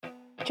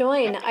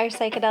Join our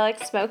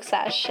psychedelic smoke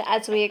sesh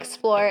as we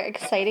explore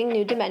exciting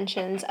new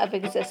dimensions of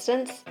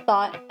existence,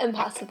 thought, and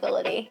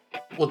possibility.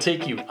 We'll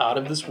take you out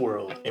of this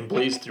world and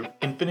blaze through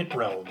infinite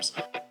realms,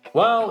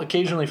 while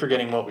occasionally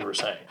forgetting what we were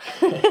saying.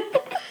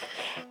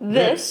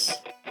 This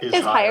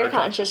is Higher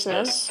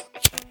Consciousness.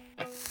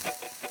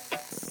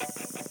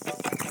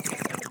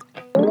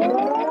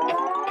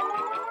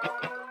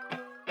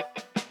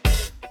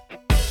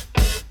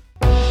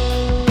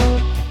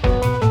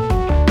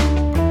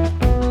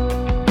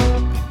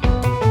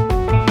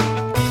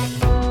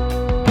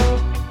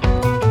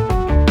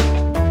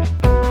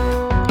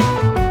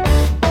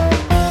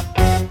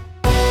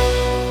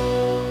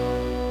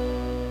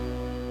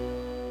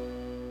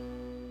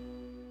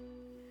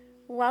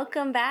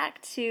 Welcome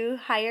back to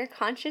Higher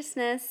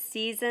Consciousness,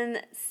 Season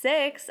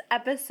 6,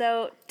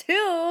 Episode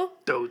 2.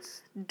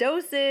 Doses.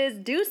 Doses.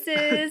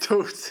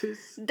 Two.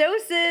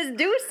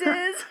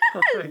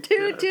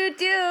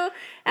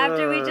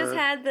 After we just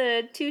had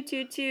the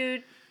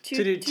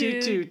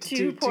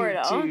 222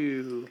 portal.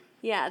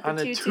 Yeah,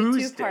 the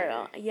 222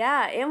 portal.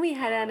 Yeah, and we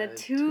had on a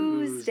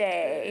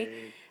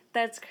Tuesday.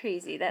 That's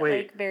crazy. That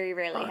very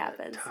rarely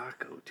happens.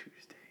 Taco Tuesday.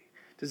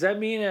 Does that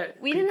mean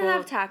that we didn't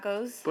have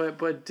tacos?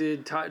 But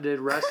did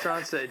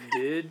restaurants that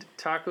did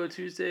Taco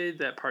Tuesday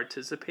that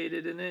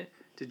participated in it?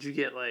 Did you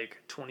get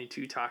like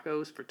 22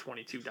 tacos for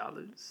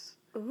 $22?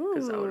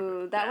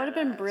 Ooh, that would have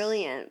been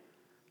brilliant.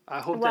 I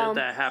hope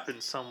that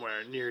happened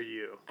somewhere near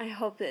you. I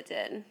hope it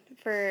did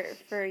for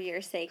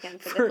your sake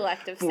and for the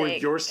collective sake. For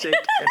your sake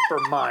and for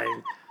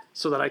mine,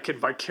 so that I can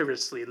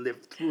vicariously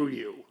live through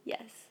you.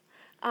 Yes.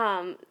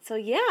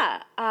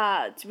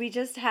 We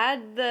just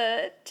had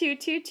the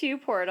 222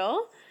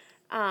 portal.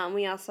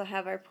 We also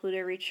have our Pluto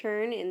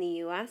return in the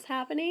U.S.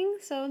 happening.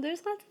 So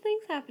there's lots of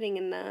things happening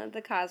in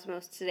the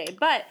cosmos today.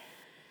 But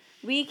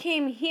we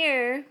came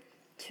here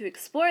to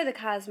explore the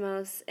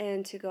cosmos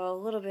and to go a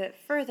little bit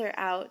further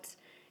out.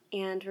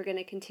 And we're going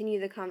to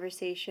continue the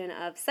conversation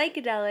of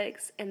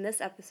psychedelics. And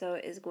this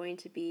episode is going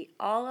to be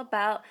all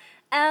about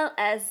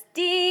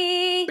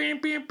LSD. Pew,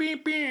 pew, pew,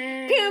 pew.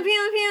 Pew,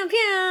 pew, pew,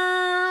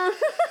 pew.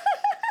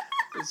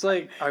 It's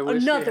like, I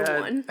wish Another we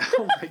had... one.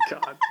 Oh my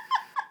god.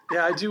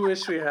 Yeah, I do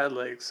wish we had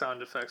like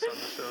sound effects on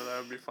the show. That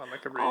would be fun,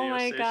 like a radio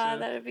station. Oh my god,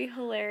 that would be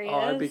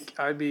hilarious.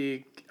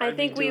 I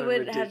think we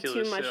would have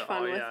too much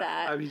fun with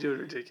that. I'd be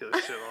doing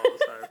ridiculous shit all the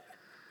time.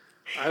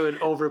 I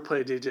would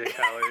overplay DJ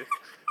Khaled.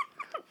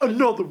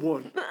 Another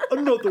one.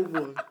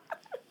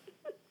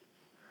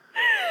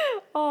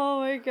 Oh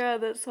my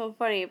god, that's so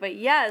funny. But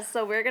yes,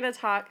 so we're going to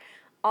talk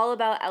all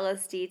about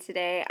LSD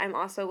today. I'm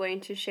also going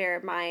to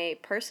share my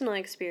personal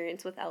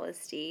experience with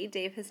LSD.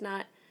 Dave has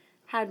not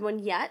had one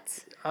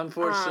yet.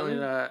 Unfortunately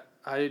not.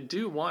 I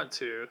do want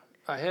to.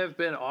 I have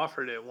been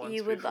offered it once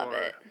before. You would love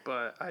it.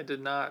 But I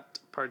did not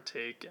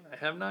partake, and I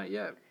have not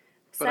yet.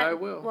 But I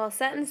will. Well,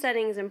 set and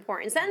setting is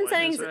important. Set and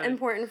setting is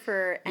important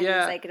for any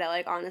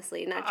psychedelic,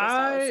 honestly, not just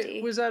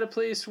LSD. I was at a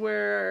place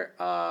where,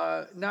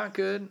 not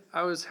good.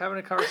 I was having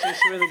a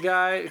conversation with a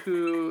guy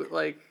who,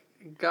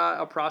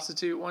 got a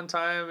prostitute one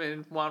time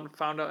and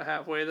found out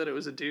halfway that it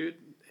was a dude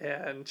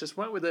and just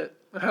went with it.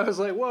 And I was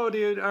like, whoa,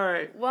 dude, all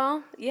right.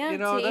 Well, yeah,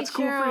 that's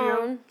cool for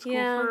you. It's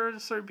cool for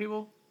certain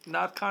people.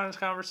 Not the kind of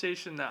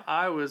conversation that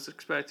I was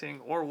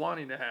expecting or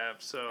wanting to have,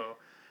 so...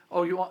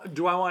 Oh,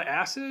 do I want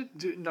acid?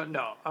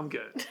 No, I'm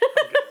good.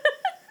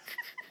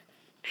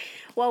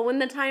 Well, when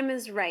the time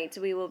is right,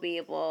 we will be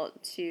able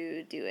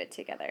to do it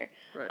together.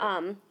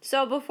 Right.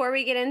 So before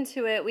we get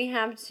into it, we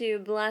have to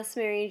bless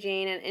Mary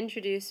Jane and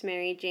introduce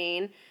Mary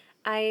Jane.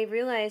 I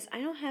realized I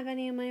don't have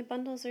any of my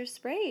bundles or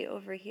spray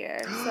over here,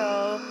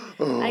 so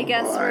I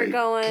guess we're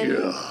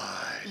going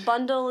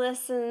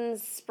bundleless and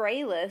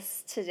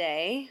sprayless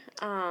today.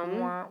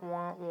 Wow,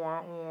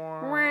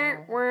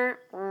 we're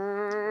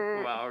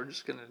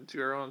just gonna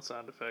do our own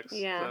sound effects.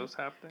 Yeah, that was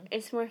happening.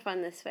 It's more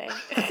fun this way.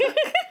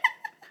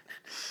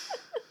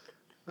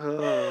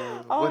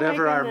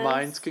 Whatever our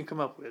minds can come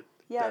up with.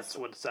 Yes. That's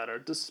what's at our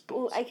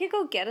disposal. Ooh, I could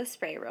go get a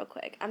spray real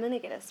quick. I'm gonna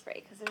get a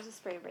spray because there's a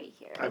spray right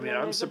here. I mean,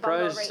 I'm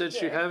surprised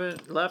that you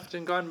haven't left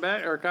and gotten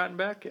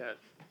back yet.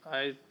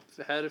 I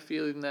had a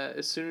feeling that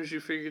as soon as you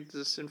figured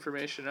this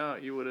information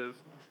out, you would have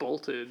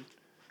bolted,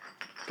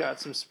 got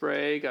some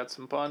spray, got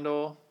some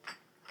bundle.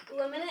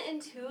 Well, I'm gonna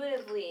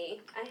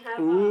intuitively. I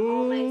have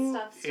all my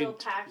stuff still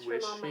packed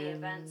from all my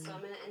events, so I'm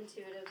gonna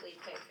intuitively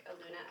pick a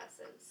Luna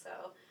Essence.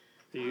 So.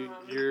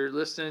 You're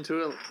listening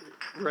to it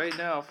right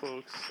now,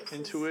 folks.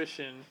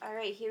 Intuition. All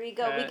right, here we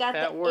go. We got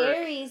the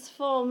Aries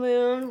full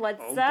moon.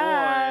 What's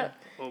up?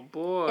 Oh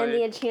boy. And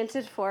the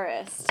Enchanted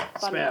Forest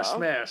bundle.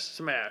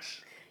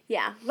 Smash.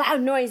 Yeah,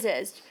 loud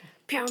noises.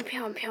 Pyom,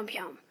 pyom, pyom,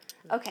 pyom.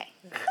 Okay.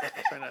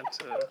 Try not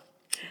to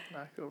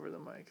knock over the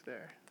mic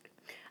there.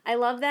 I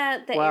love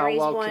that the Aries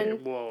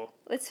one. Whoa.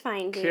 It's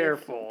fine, Dave.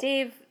 Careful.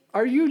 Dave.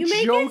 Are you joking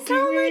me? You make it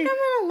sound like I'm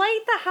gonna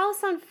light the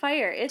house on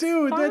fire. It's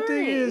Dude, fine. that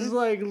thing is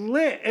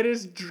lit. It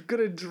is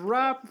gonna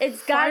drop.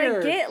 It's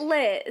fire. Gotta get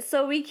lit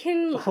so we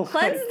can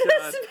cleanse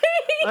the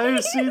space. I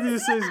see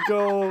these things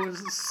go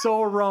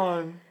so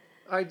wrong.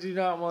 I do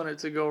not want it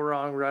to go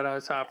wrong right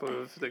on top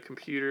of the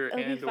computer It'll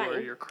be and or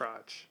fine. your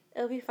crotch.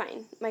 It'll be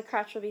fine. My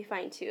crotch will be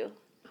fine too.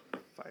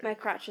 Fire. My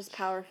crotch is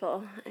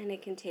powerful and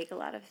it can take a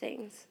lot of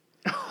things.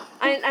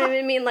 I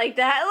didn't mean like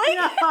that.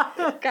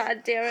 Like,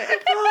 God damn it.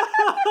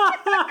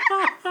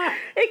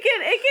 it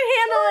can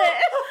handle it.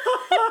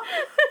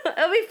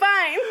 It'll be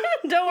fine.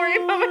 Don't worry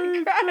about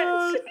my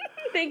crotch.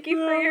 Thank you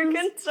for your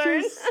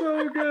concern. Just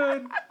so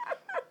good.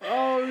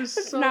 Oh, it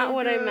was so Not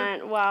what I good.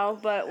 meant. Wow,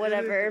 but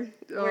whatever.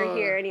 We're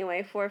here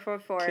anyway.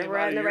 444. We're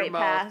on the right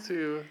path.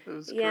 Too. It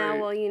was Yeah,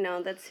 great. well, you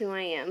know, that's who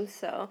I am.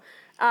 So,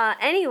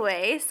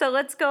 anyway, so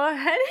let's go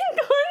ahead and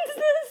cleanse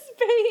this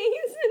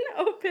space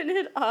and open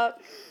it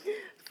up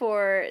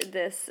for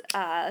this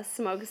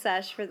smoke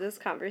sesh, for this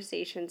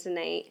conversation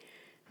tonight.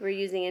 We're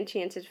using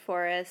Enchanted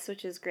Forest,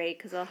 which is great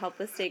because it'll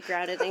help us stay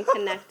grounded and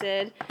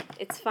connected.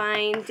 It's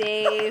fine,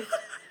 Dave.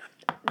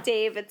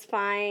 Dave, it's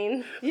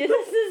fine. This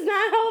is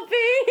not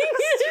helping.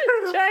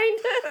 Trying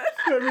to...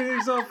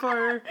 Everything's on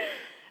fire.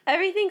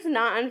 Everything's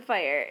not on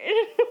fire.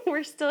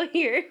 We're still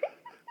here.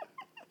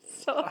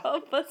 So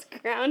help us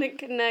ground and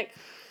connect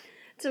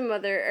to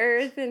Mother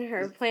Earth and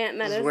her plant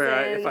medicines,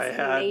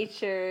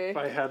 nature. If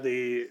I had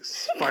the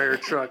fire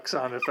truck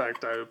sound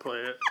effect, I would play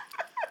it.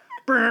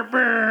 Brr,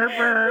 brr,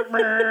 brr,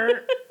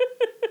 brr.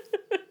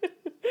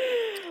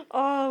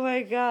 Oh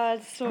my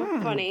God, so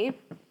funny.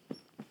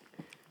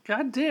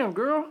 God damn,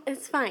 girl.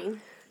 It's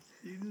fine.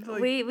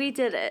 Like, We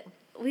did it.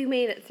 We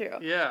made it through.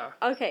 yeah.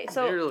 Okay,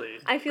 so Barely.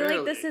 I feel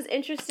like this is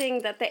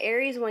interesting that the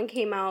Aries one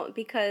came out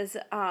because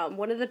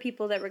one of the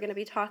people that we're going to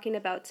be talking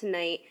about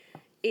tonight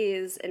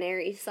is an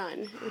Aries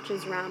sun, which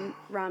is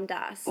Ram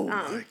Dass. Oh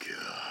my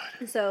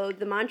God. So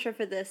the mantra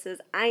for this is,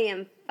 I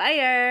am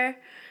fire.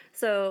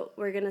 So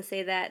we're going to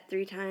say that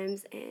 3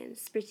 times and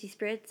spritzy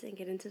spritz and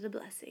get into the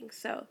blessings.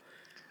 So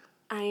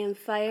I am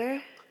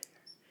fire.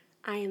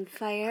 I am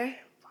fire.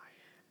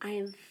 I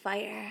am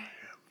fire.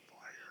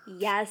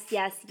 Yes,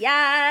 yes,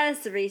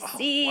 yes.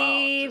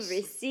 Receive,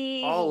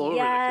 receive. All over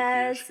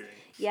yes, the computer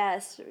screen.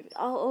 yes.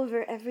 All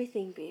over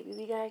everything, baby.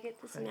 We gotta get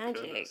this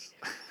magic. Goodness.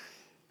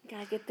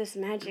 Gotta get this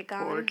magic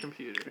on. Poor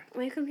computer.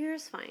 My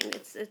computer's fine.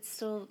 It's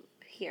still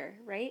here,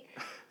 right?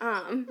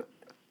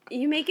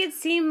 You make it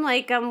seem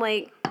like I'm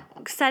like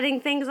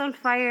setting things on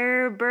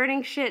fire,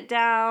 burning shit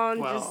down.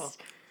 Well,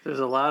 there's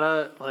a lot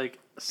of like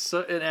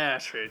soot and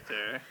ash right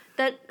there.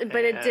 But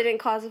it didn't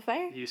cause a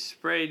fire. You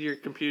sprayed your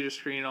computer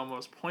screen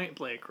almost point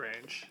blank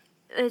range.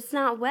 It's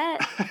not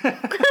wet.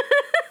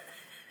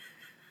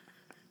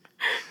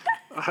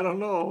 I don't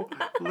know.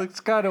 Looks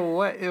kind of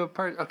wet.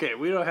 Okay,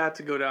 we don't have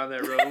to go down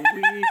that road.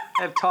 We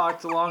have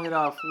talked long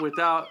enough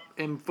without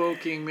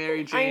invoking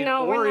Mary Jane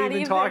or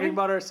even talking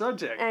about our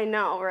subject. I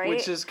know, right?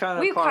 Which is kind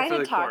of We've par for the course.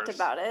 We've kind of talked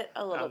about it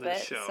a little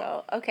bit. Show.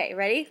 So, okay,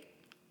 ready?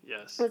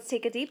 Yes. Let's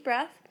take a deep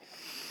breath.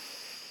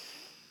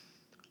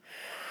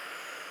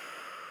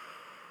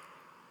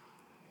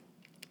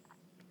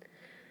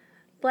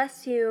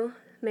 Bless you,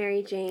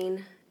 Mary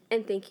Jane,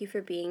 and thank you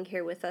for being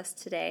here with us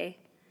today.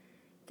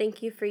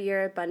 Thank you for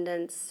your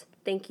abundance.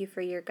 Thank you for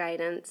your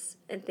guidance.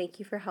 And thank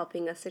you for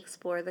helping us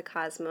explore the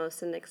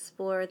cosmos and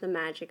explore the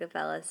magic of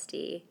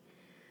LSD.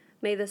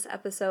 May this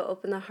episode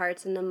open the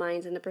hearts and the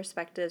minds and the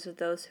perspectives of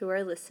those who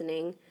are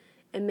listening.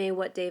 And may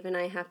what Dave and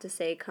I have to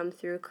say come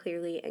through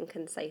clearly and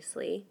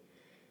concisely.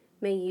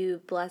 May you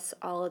bless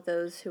all of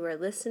those who are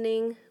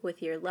listening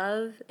with your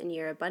love and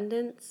your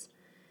abundance.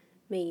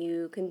 May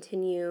you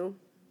continue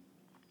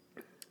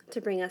to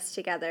bring us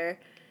together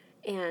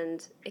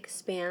and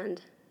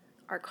expand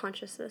our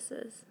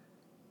consciousnesses.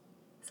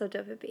 So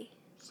dope it be.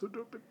 So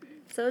dope it be.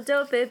 So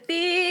dope it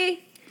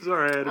be.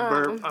 Sorry, I had to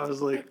burp. I was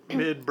like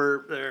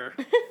mid-burp there,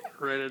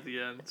 right at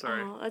the end.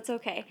 Sorry. Oh, that's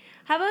okay.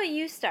 How about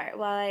you start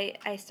while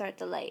I start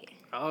the light?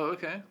 Oh,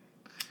 okay.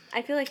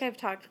 I feel like I've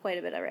talked quite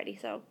a bit already,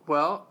 so.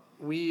 Well,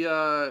 we've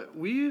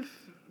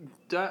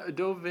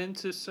dove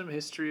into some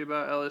history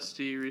about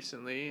LSD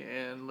recently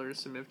and learned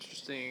some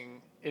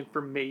interesting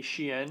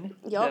information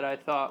that I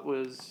thought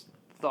was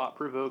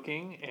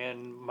thought-provoking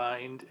and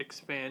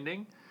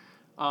mind-expanding.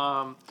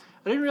 I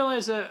didn't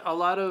realize that a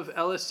lot of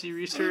LSD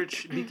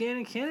research began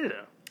in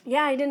Canada.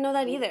 Yeah, I didn't know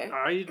that either.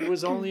 I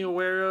was only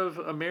aware of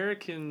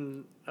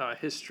American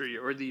history,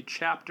 or the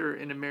chapter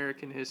in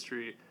American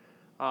history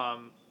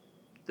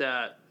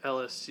that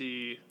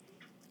LSD...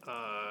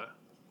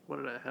 what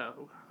did I have?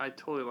 I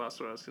totally lost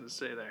what I was going to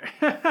say there.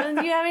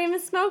 You haven't even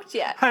smoked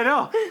yet. I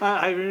know.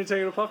 I haven't even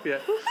taken a puff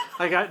yet.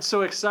 I got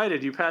so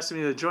excited. You passed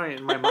me the joint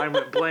and my mind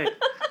went blank.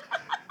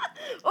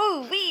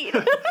 Oh, weed.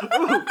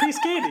 Ooh, piece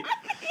candy.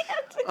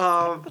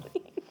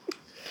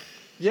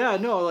 Yeah,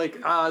 no, like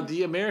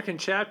the American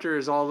chapter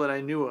is all that I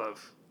knew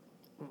of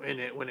when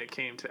it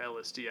came to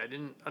LSD. I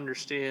didn't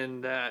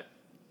understand that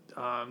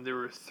there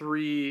were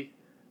 3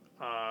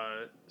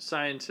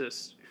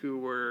 scientists who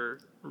were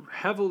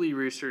heavily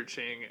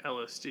researching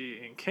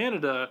LSD in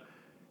Canada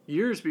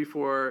years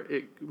before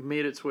it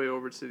made its way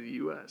over to the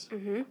U.S.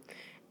 Mm-hmm.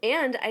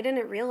 And I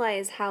didn't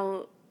realize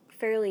how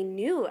fairly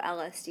new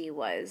LSD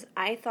was.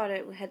 I thought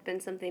it had been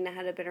something that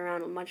had been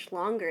around much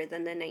longer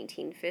than the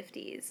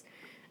 1950s.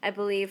 I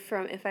believe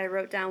from, if I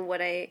wrote down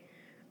what I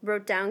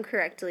wrote down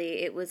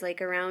correctly, it was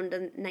like around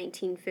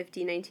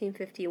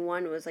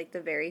 1951 was like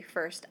the very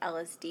first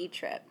LSD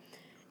trip.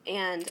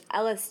 And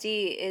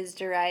LSD is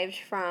derived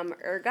from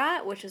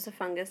ergot, which is a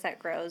fungus that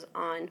grows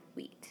on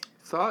wheat.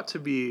 Thought to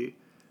be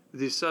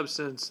the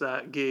substance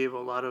that gave a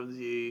lot of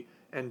the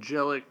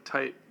angelic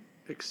type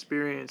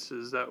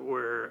experiences that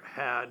were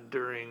had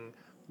during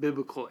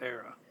biblical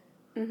era.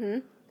 Mm-hmm.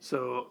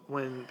 So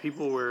when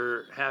people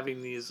were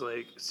having these,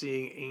 like,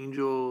 seeing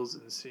angels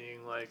and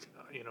seeing, like,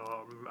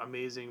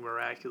 amazing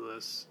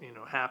miraculous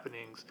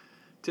happenings,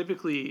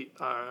 typically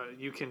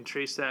you can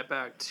trace that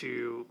back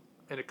to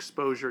an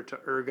exposure to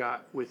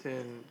ergot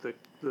within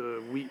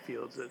the wheat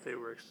fields that they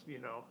were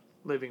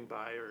living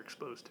by or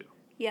exposed to.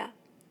 Yeah.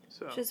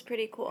 So Which is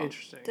pretty cool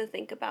interesting to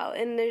think about.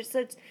 And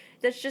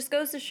that just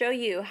goes to show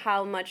you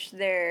how much of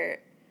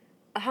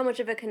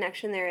a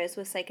connection there is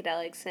with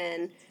psychedelics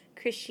and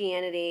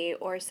Christianity,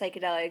 or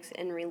psychedelics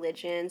in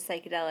religion,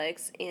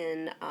 psychedelics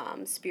in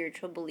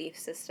spiritual belief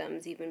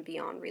systems, even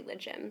beyond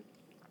religion.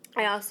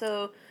 I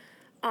also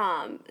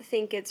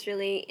think it's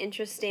really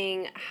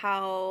interesting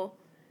how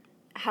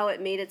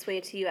it made its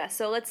way to U.S.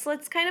 So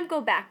let's kind of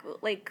go back,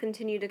 like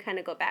continue to kind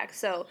of go back.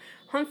 So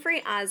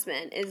Humphrey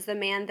Osmond is the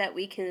man that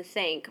we can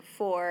thank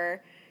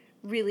for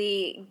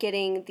really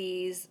getting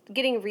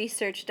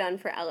research done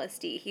for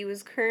LSD. He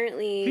was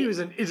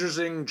an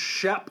interesting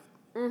chap.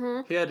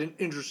 Mm-hmm. He had an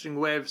interesting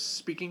way of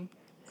speaking.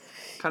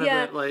 Kind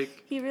Yeah, of that,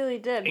 like, he really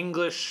did.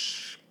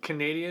 English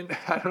Canadian.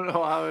 I don't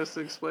know how else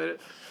to explain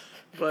it.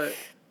 But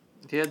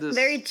he had this...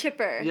 Very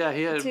chipper. Yeah,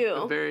 he had too.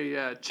 a very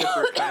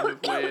chipper kind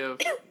of way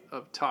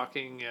of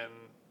talking and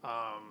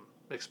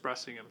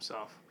expressing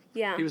himself.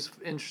 Yeah. He was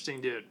an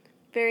interesting dude.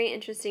 Very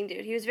interesting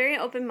dude. He was very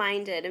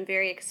open-minded and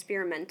very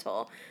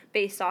experimental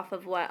based off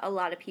of what a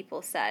lot of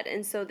people said.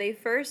 And so they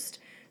first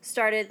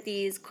started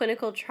these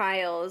clinical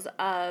trials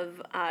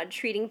of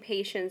treating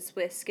patients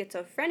with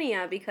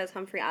schizophrenia because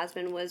Humphrey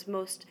Osmond was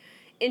most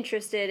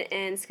interested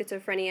in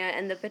schizophrenia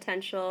and the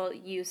potential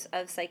use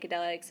of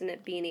psychedelics and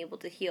it being able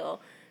to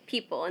heal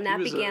people. And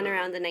that began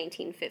around the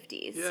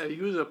 1950s. Yeah, he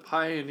was a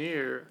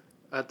pioneer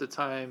at the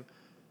time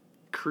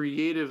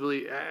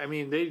creatively. I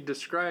mean, they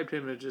described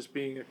him as just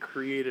being a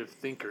creative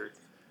thinker,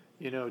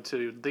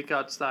 to think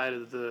outside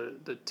of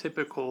the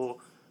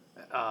typical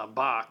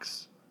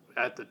box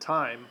at the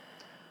time.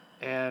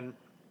 And,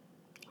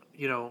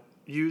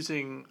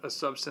 using a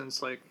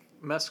substance like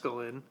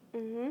mescaline,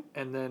 Mm-hmm.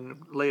 and then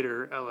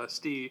later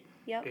LSD,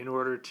 Yep. in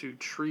order to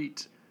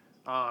treat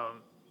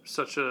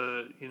such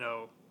a,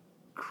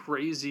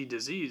 crazy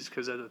disease.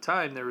 Because at the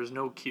time, there was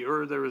no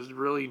cure. There was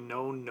really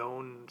no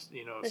known,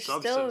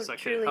 substance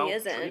that could help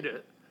treat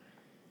it.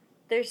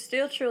 There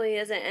still truly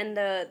isn't. And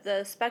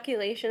the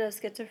speculation of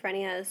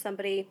schizophrenia is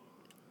somebody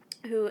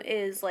who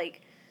is,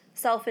 like,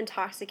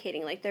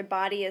 self-intoxicating. Like, their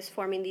body is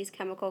forming these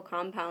chemical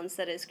compounds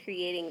that is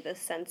creating this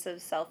sense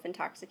of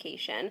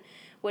self-intoxication,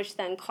 which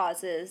then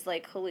causes,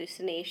 like,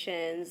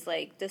 hallucinations,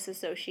 like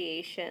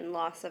disassociation,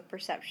 loss of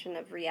perception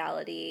of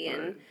reality,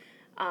 Right.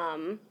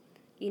 and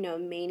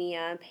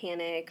mania,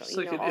 panic. Just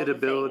like an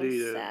inability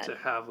to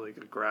have, like,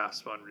 a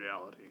grasp on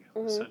reality,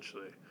 Mm-hmm.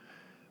 essentially.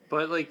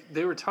 But, like,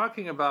 they were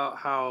talking about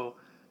how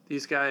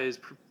these guys,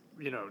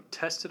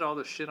 tested all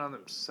the shit on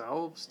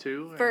themselves,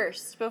 too.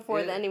 First, before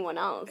anyone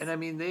else. And, I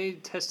mean, they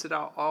tested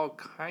out all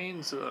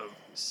kinds of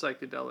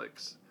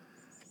psychedelics.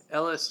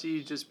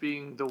 LSD just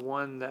being the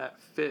one that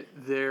fit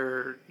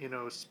their,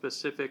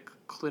 specific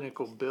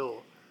clinical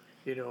bill,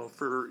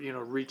 for,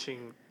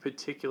 reaching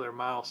particular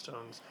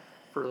milestones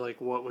for, like,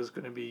 what was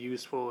going to be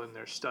useful in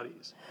their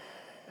studies.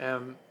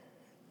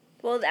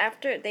 Well,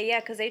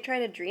 because they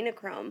tried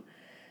adrenochrome.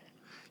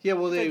 Yeah,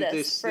 well, for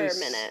a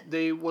minute.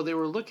 They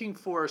were looking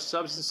for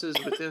substances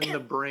within the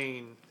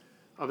brain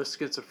of a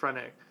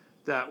schizophrenic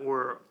that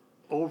were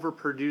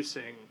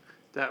overproducing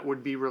that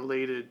would be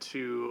related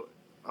to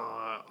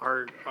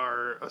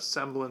our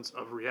semblance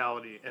of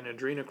reality, and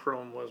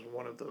adrenochrome was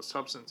one of those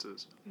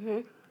substances. Mm-hmm.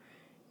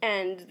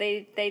 And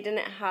they didn't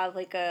have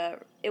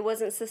it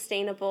wasn't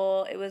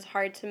sustainable. It was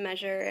hard to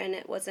measure, and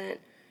it wasn't.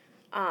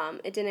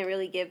 It didn't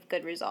really give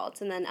good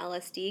results. And then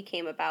LSD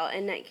came about,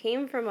 and it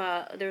came from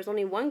there was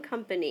only one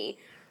company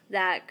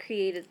that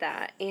created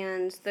that,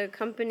 and the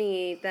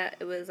company that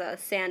it was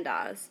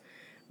Sandoz,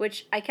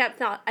 which I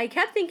kept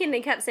thinking they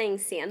kept saying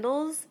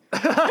sandals.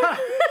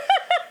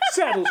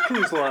 Saddles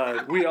Cruise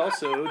Line. We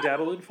also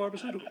dabble in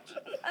pharmaceuticals.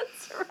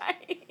 That's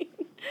right.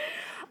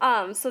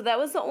 So that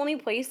was the only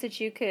place that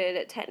you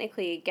could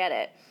technically get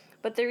it.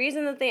 But the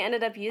reason that they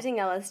ended up using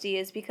LSD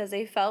is because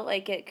they felt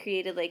like it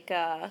created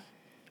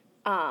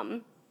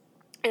an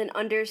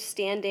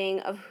understanding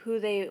of who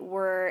they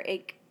were.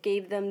 It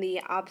gave them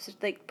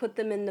put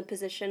them in the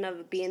position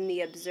of being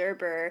the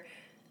observer,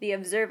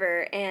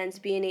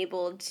 and being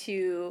able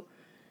to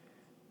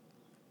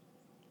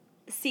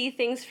see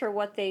things for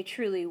what they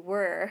truly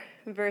were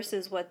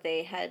versus what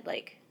they had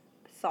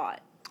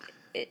thought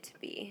it to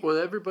be. Well,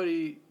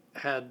 everybody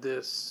had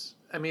this.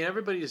 I mean,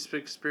 everybody's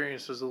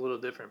experience was a little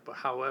different, but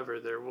however,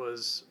 there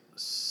was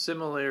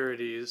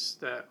similarities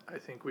that I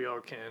think we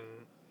all can,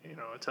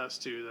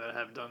 attest to that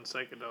have done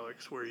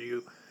psychedelics, where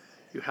you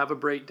have a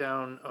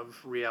breakdown of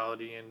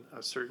reality in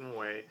a certain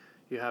way.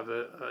 You have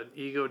an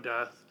ego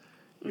death.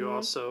 You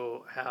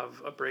also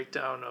have a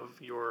breakdown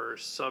of your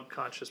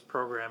subconscious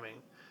programming,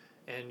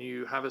 and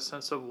you have a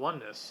sense of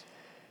oneness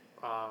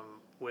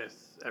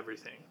with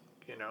everything.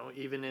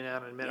 Even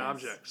inanimate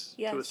objects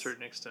to a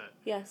certain extent.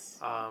 Yes,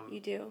 you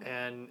do.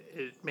 And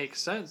it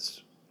makes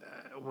sense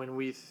when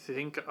we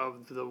think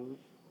of the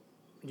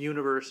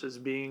universe as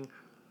being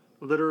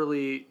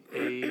literally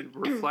a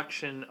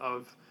reflection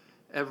of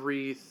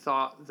every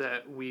thought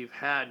that we've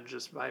had,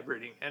 just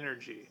vibrating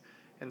energy.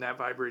 And that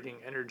vibrating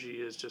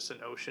energy is just an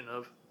ocean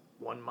of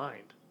one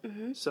mind.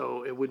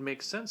 So it would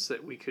make sense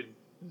that we could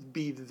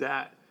be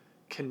that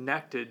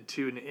connected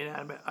to an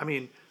inanimate. I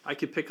mean, I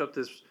could pick up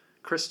this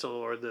crystal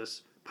or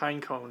this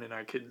pine cone, and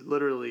I could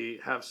literally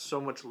have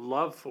so much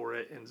love for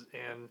it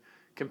and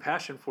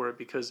compassion for it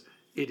because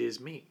it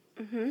is me.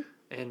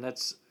 And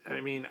that's,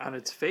 I mean, on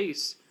its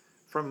face,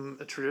 from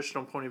a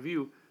traditional point of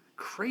view,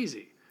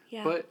 crazy.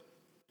 Yeah. But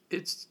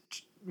it's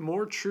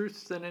more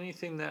truth than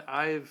anything that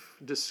I've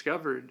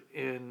discovered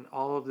in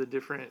all of the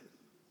different,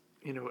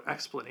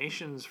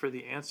 explanations for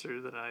the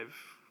answer that I've,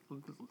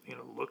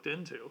 looked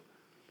into.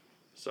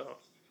 So,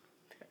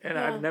 and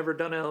Yeah. I've never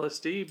done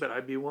LSD, but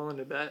I'd be willing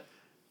to bet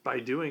by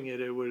doing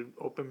it, it would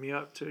open me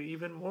up to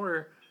even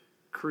more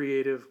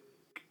creative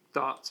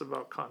thoughts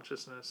about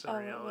consciousness and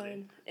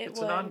reality. It's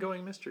an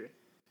ongoing mystery.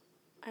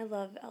 I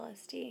love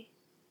LSD.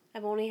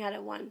 I've only had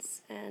it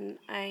once, and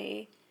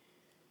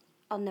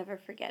I'll never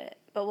forget it.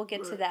 But we'll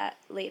get to that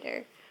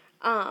later.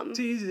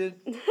 Tease it.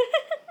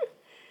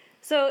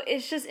 So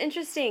it's just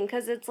interesting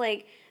because it's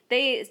like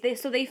they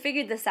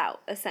figured this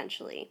out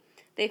essentially.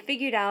 They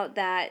figured out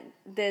that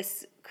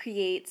this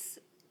creates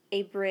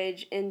a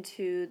bridge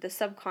into the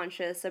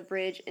subconscious, a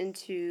bridge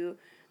into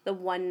the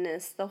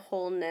oneness, the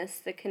wholeness,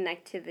 the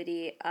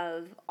connectivity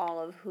of all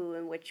of who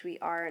and which we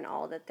are and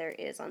all that there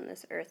is on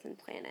this earth and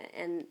planet,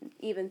 and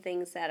even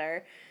things that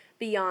are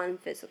beyond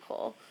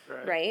physical,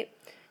 right?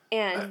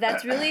 And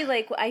that's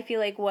really I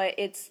feel like what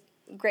it's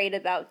great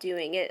about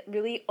doing. It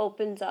really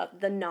opens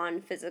up the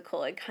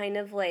non-physical. It kind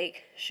of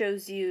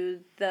shows you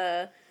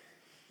the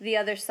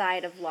other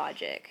side of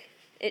logic.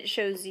 It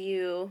shows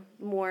you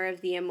more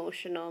of the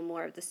emotional,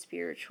 more of the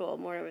spiritual,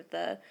 more of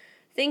the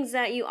things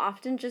that you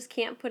often just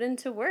can't put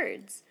into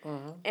words.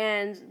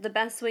 And the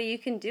best way you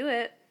can do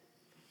it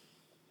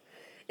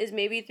is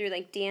maybe through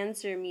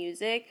dance or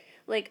music,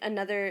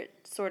 another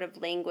sort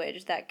of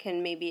language that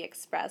can maybe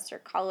express or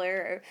color,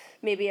 or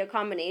maybe a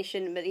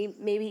combination, but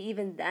maybe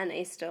even then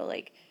I still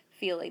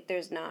feel like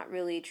there's not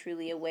really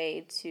truly a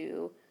way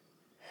to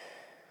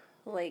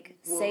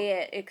say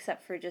it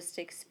except for just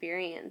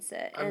experience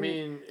it. And,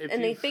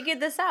 they figured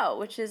this out,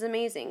 which is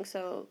amazing.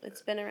 So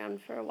it's been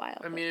around for a while.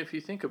 I mean, if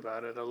you think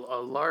about it, a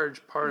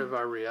large part of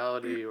our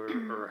reality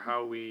or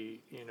how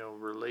we,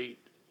 relate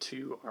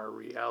to our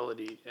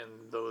reality and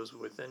those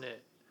within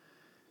it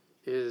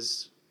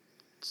is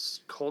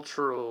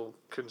cultural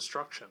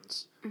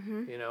constructions.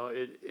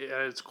 It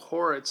at its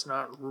core, it's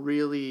not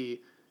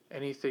really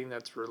anything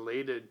that's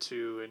related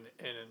to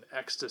an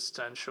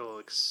existential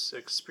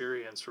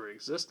experience or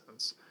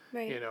existence.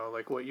 Right.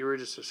 Like what you were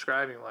just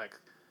describing,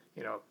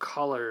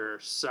 color,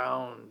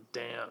 sound,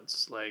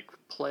 dance,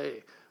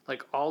 play,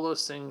 all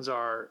those things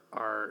are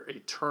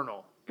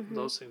eternal.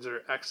 Those things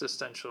are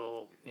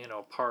existential,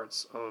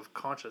 parts of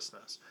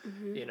consciousness.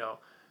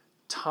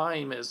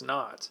 Time is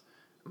not,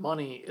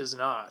 money is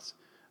not.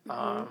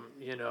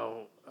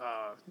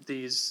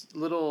 These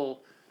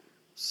little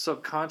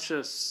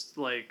subconscious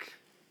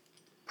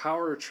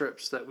power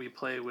trips that we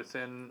play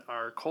within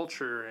our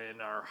culture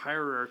and our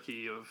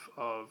hierarchy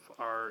of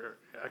our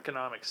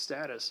economic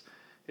status,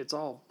 it's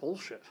all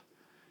bullshit,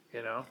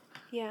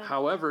 Yeah.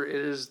 However, it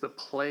is the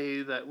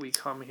play that we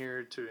come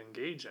here to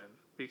engage in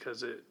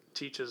because it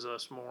teaches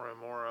us more and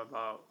more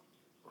about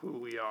who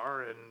we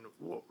are and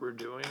what we're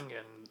doing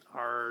and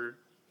our,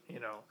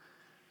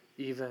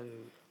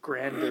 even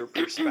grander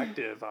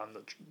perspective on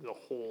the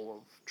whole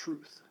of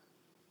truth.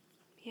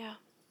 Yeah.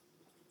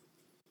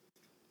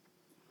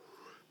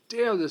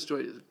 Damn, this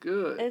joint is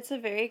good. It's a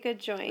very good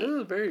joint. It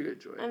is a very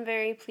good joint. I'm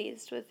very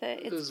pleased with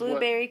it. It's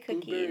blueberry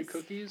cookies. Blueberry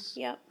cookies?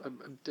 Yep.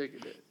 I'm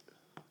digging it.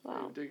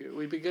 Wow. I'm digging it.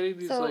 We've been getting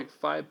these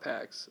 5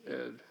 packs,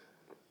 and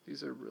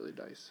these are really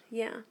nice.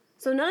 Yeah.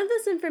 So none of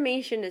this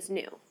information is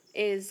new.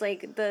 Is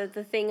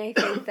the thing I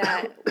think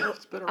that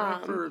it's been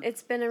around for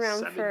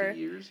 70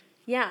 years.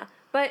 Yeah,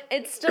 but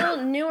it's still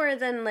newer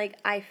than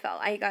I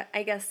felt.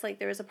 I guess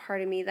there was a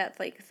part of me that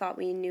thought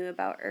we knew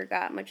about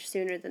ergot much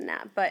sooner than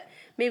that. But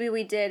maybe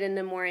we did in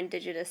a more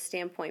indigenous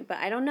standpoint. But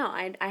I don't know.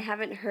 I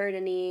haven't heard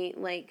any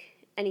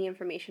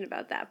information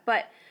about that.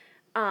 But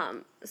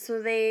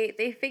so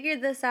they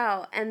figured this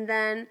out, and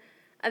then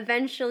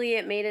eventually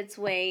it made its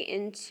way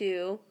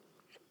into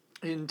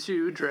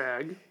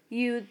drag.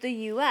 The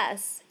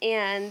U.S.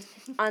 and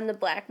on the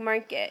black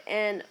market.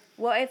 And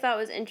what I thought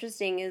was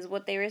interesting is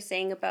what they were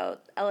saying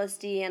about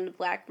LSD and the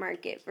black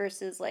market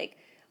versus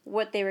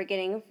what they were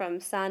getting from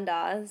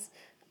Sandoz,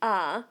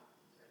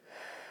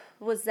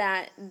 was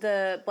that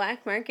the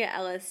black market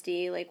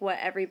LSD, like what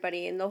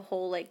everybody in the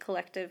whole like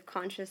collective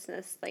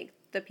consciousness, like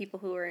the people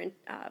who were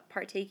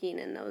partaking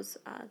in those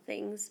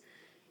things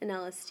in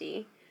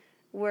LSD,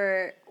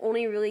 were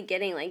only really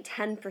getting like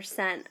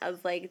 10%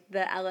 of like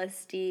the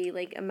LSD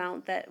like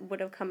amount that would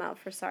have come out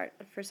for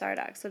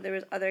Sardox. So there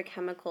was other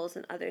chemicals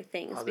and other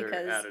things other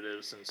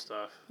additives and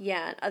stuff.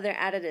 Yeah, other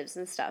additives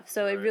and stuff.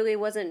 So Right. it really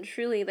wasn't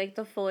truly like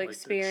the full Like the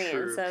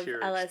experience true, of pure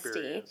LSD.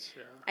 experience,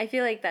 yeah. I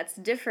feel like that's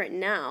different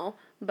now,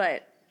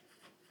 but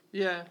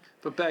Yeah,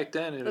 but back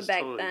then it was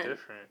totally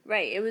different.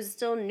 Right, it was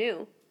still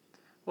new.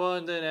 Well,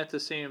 and then at the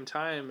same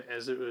time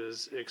as it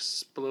was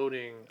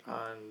exploding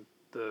on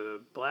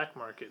the black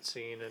market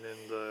scene and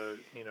in the,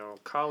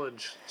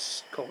 college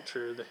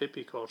culture, the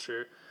hippie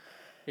culture,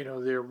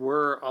 there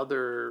were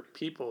other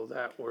people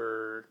that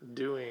were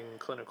doing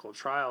clinical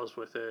trials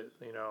with it.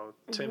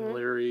 Tim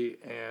Leary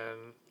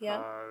and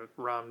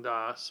Ram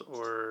Dass,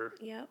 or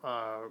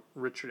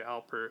Richard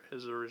Alpert,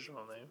 his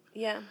original name.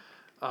 Yeah.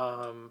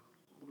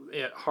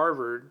 At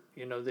Harvard,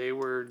 they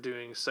were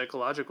doing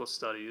psychological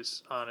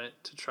studies on it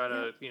to try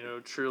to,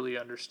 truly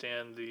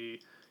understand the,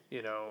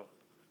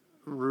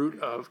 root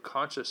of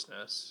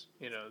consciousness.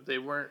 They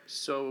weren't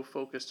so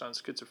focused on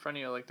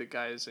schizophrenia like the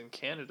guys in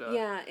Canada.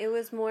 Yeah, it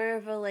was more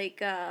of a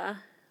like a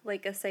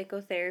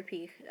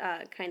psychotherapy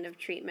kind of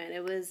treatment.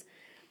 It was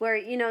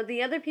where,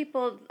 the other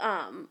people,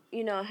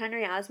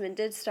 Henry Osmond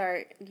did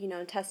start,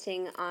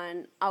 testing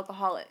on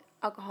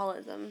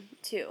alcoholism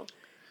too,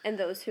 and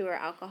those who are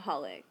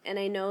alcoholic. And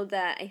I know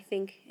that I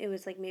think it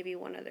was like maybe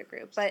one other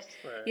group, but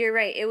You're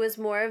right. It was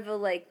more of a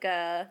like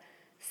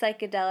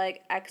psychedelic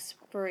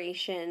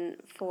exploration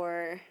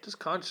for just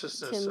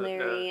consciousness. Tim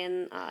Leary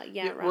and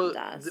Ram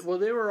Dass. Well,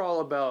 they were all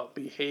about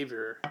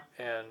behavior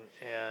and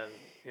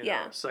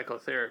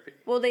psychotherapy.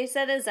 Well, they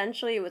said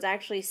essentially it was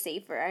actually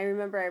safer. I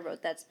remember I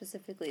wrote that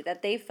specifically,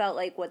 that they felt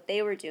like what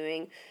they were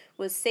doing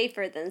was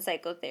safer than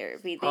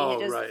psychotherapy.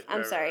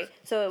 I'm sorry. Right.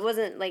 So it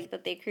wasn't like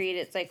that they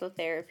created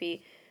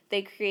psychotherapy.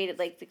 They created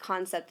like the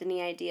concept and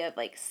the idea of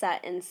like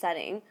set and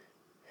setting.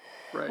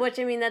 Right. Which,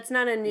 I mean, that's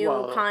not a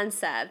new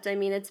concept. I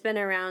mean, it's been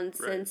around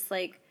since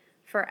like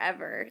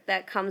forever.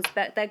 That comes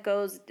back, that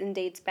goes and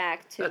dates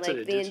back to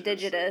like the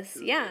indigenous.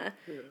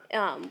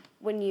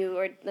 When you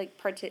were like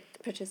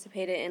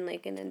participated in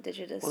like an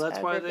indigenous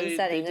urban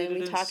setting, and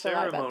we talked a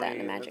lot about that in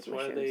the Magic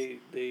Mushrooms. That's why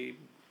they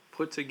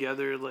put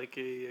together like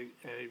a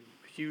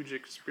huge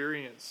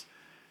experience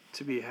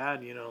to be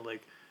had.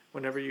 Like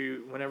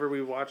whenever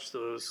we watch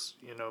those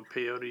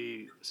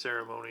peyote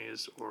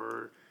ceremonies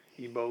or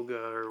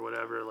Iboga or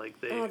whatever,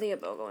 like the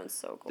Iboga one's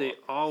so cool. They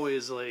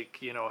always like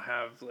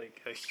have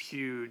like a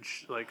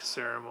huge like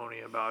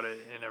ceremony about it,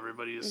 and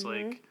everybody's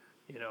like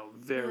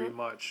very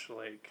much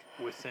like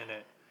within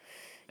it.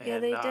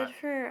 And they did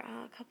for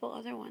a couple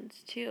other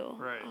ones too.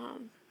 Right.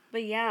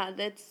 But yeah,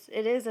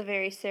 it is a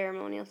very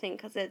ceremonial thing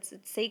because it's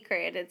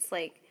sacred. It's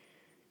like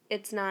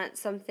it's not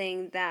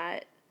something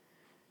that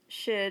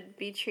should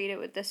be treated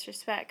with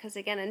disrespect, because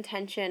again,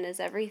 intention is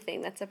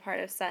everything. That's a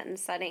part of set and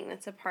setting.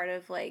 That's a part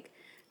of like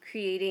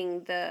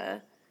creating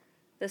the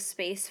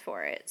space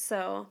for it.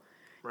 So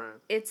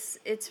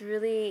it's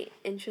really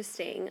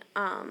interesting.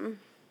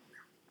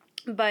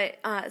 But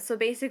so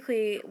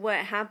basically what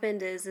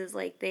happened is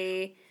like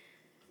they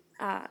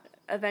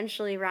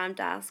eventually Ram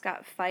Dass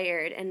got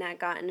fired, and that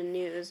got in the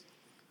news.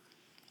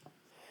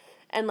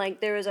 And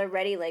like there was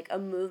already like a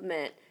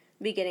movement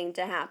beginning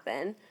to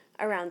happen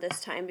around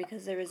this time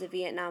because there was a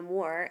Vietnam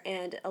War,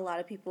 and a lot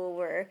of people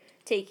were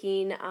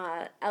taking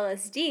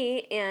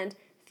LSD and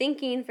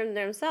thinking from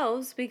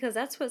themselves, because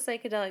that's what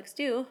psychedelics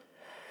do,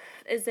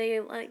 is they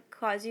like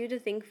cause you to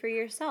think for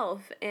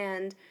yourself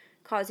and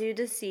cause you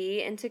to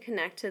see and to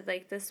connect to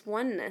like this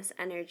oneness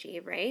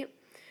energy, right?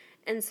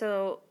 And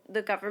so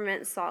the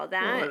government saw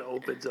that. Well,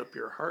 it opens up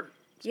your heart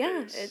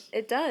space. Yeah,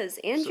 it does,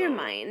 and your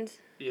mind.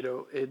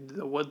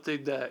 The one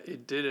thing that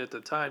it did at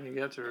the time,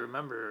 you have to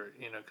remember,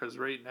 because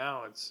right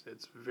now it's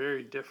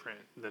very different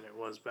than it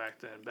was back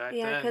then.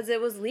 Yeah, because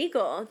it was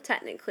legal,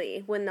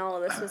 technically, when all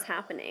of this was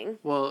happening.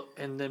 Well,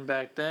 and then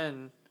back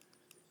then,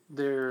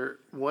 there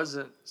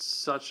wasn't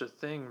such a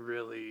thing,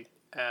 really,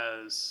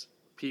 as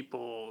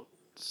people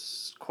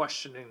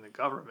questioning the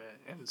government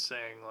and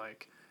saying,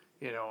 like,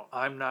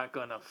 I'm not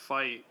going to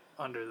fight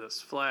under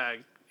this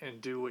flag and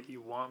do what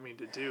you want me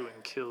to do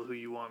and kill who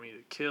you want me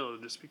to kill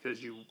just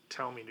because you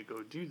tell me to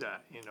go do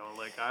that.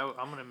 Like I'm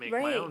going to make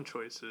my own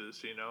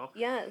choices,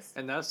 Yes.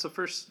 And that's the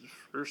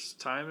first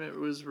time it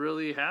was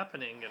really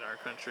happening in our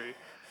country.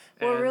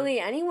 Or really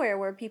anywhere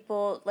where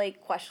people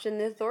like question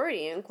the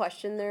authority and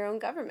question their own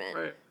government.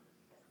 Right.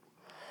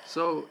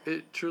 So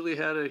it truly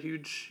had a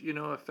huge,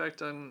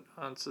 effect on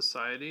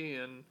society,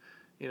 and,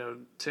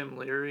 Tim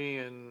Leary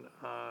and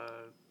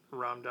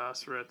Ram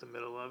Dass were at the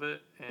middle of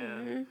it,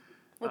 and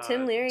well,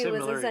 Tim Leary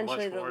was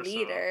essentially the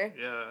leader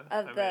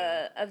of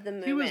the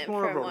movement. He was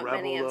more of a rebel,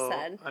 many have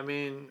said. I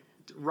mean,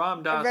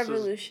 Ram Dass was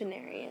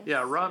revolutionary.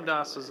 Ram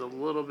Dass was a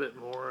little bit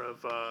more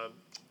of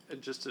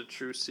just a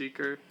true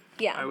seeker.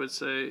 Yeah. I would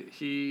say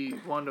he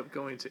wound up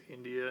going to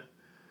India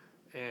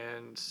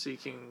and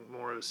seeking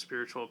more of a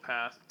spiritual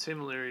path.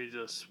 Tim Leary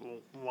just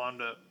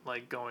wound up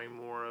like going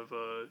more of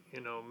a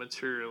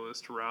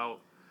materialist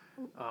route,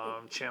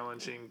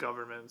 challenging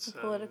governments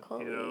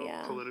Politically, and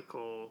yeah.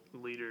 political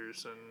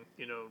leaders, and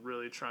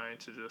really trying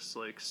to just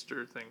like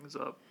stir things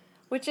up.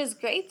 Which is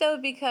great though,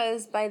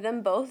 because by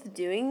them both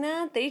doing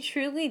that, they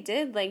truly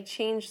did like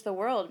change the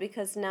world,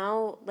 because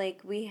now like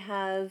we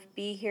have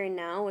Be Here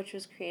Now, which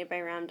was created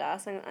by Ram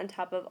Dass, on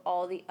top of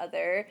all the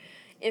other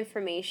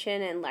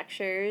information and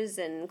lectures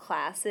and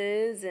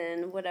classes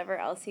and whatever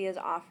else he has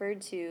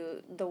offered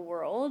to the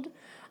world.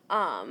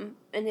 And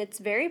it's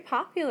very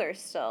popular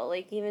still,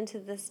 like even to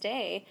this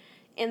day.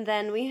 And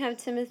then we have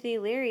Timothy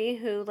Leary,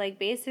 who like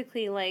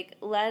basically like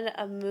led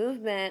a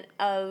movement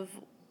of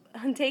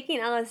taking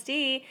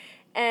LSD,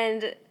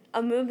 and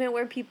a movement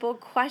where people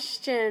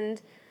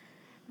questioned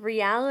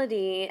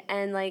reality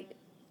and like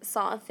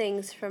saw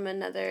things from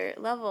another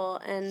level,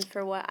 and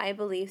for what I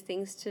believe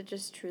things to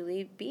just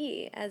truly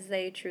be as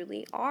they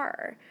truly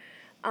are.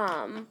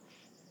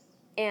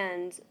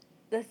 And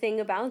the thing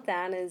about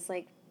that is,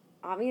 like,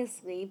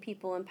 obviously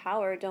people in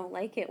power don't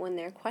like it when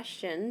they're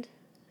questioned.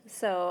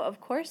 So, of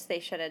course, they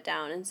shut it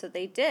down. And so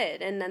they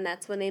did. And then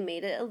that's when they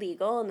made it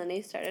illegal. And then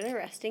they started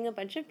arresting a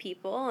bunch of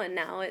people. And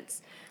now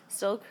it's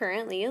still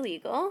currently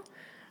illegal.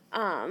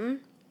 And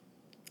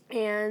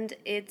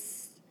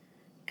it's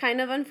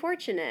kind of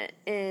unfortunate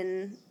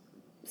in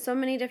so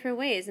many different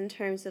ways, in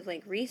terms of,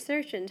 like,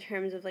 research, in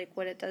terms of, like,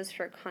 what it does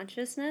for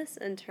consciousness,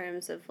 in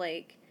terms of,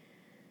 like,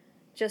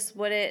 just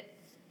what it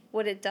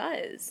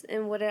does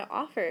and what it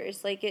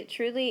offers. Like, it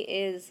truly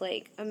is,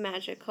 like, a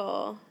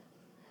magical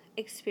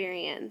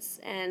experience,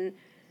 and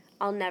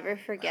I'll never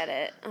forget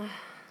it. Oh,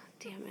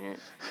 damn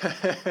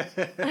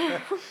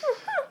it.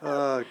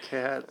 Oh,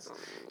 cats.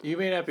 You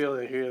may not be able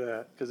to hear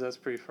that because that's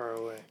pretty far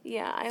away.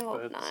 Yeah, I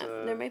hope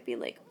not. There might be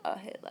like a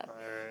hit left.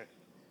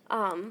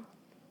 Alright.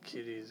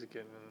 Kitty's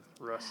getting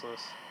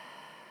restless.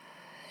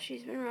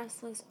 She's been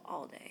restless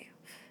all day.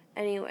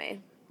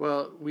 Anyway.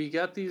 Well, we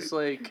got these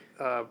like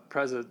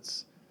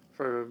presents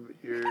from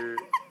your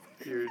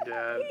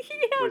dad.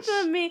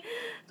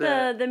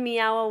 Yeah, the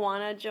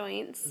Meowawana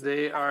joints.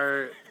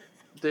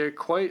 They're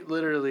quite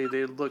literally,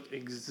 they look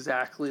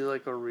exactly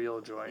like a real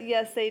joint.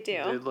 Yes, they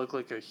do. They look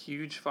like a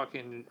huge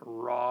fucking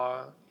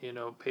raw,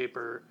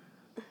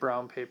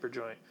 brown paper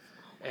joint.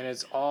 And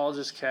it's all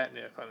just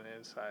catnip on the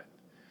inside.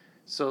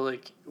 So,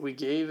 like, we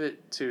gave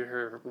it to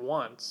her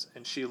once,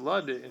 and she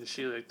loved it, and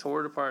she, like,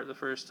 tore it apart the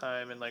first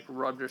time and, like,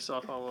 rubbed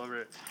herself all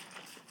over it.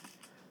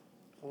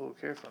 Oh,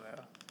 careful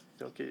now.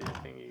 Don't get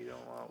anything you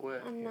don't want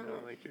wet. I'm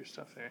not. Like your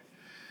stuff there.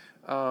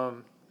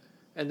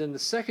 And then the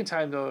second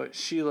time, though,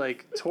 she,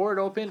 like, tore it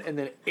open and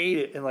then ate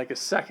it in, like, a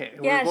second.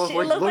 And yeah, we both,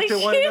 like, looked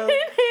at one another.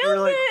 We were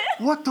like,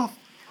 what the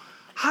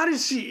how did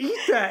she eat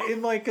that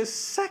in, like, a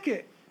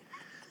second?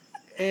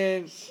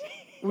 And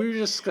we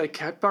just, like,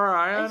 kept our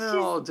eye on her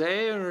all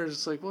day, and we were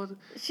just like, what?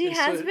 She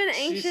has been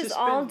anxious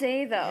all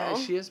day, though. Yeah,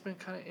 she has been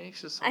kind of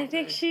anxious all day. I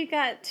think she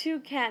got too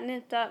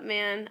catnipped up,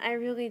 man. I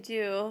really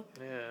do.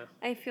 Yeah.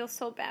 I feel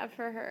so bad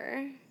for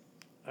her.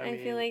 I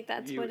feel like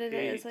that's what it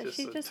is. Like,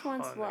 she just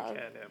wants love.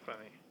 Catnip,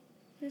 honey.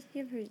 Just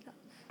give her love.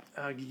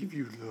 I'll give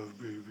you love,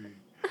 baby.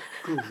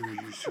 Go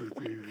here, you sweet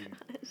baby.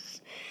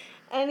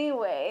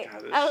 Anyway,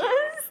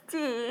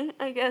 LSD.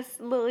 I guess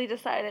Lily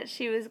decided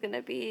she was going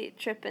to be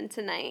tripping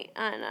tonight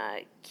on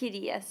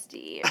kitty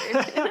SD.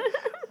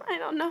 I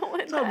don't know what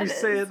that is. Don't be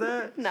saying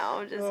that. No,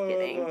 I'm just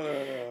kidding.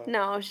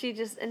 No, she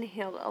just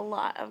inhaled a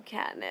lot of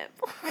catnip.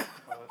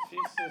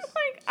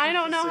 I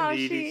don't know how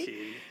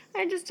she...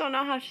 I just don't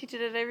know how she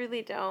did it. I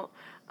really don't.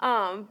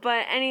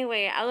 But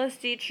anyway,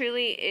 LSD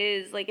truly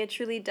is, like, it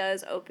truly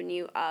does open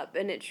you up,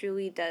 and it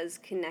truly does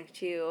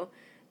connect you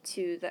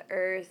to the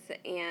earth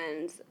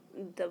and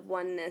the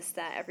oneness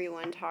that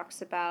everyone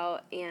talks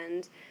about.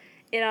 And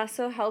it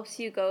also helps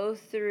you go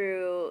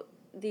through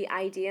the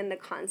idea and the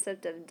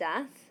concept of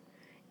death.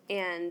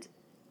 And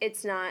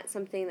it's not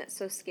something that's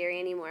so scary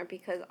anymore,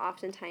 because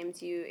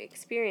oftentimes you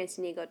experience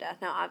an ego death.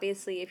 Now,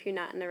 obviously, if you're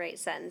not in the right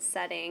set and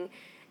setting,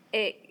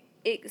 it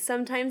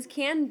sometimes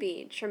can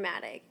be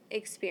traumatic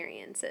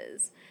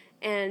experiences.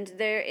 And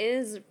there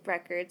is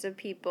records of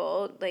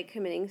people, like,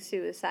 committing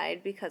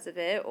suicide because of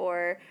it,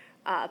 or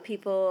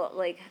people,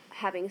 like,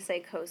 having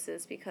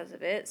psychosis because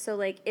of it. So,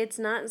 like, it's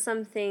not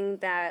something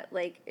that,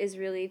 like, is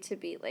really to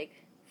be, like,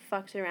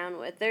 fucked around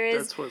with.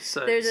 That's what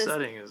setting is all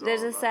about.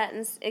 There's a set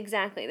and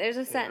exactly. There's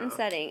a set and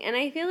setting, and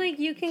I feel like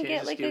you can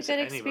get, like, a good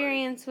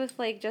experience with,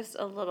 like, just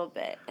a little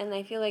bit. And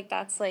I feel like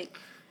that's, like...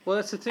 Well,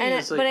 that's the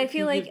thing. But I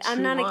feel like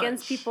I'm not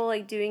against people,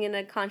 like, doing it in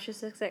a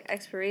conscious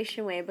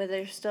exploration way, but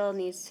there still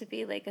needs to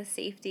be, like, a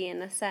safety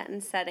and a set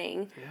and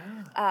setting.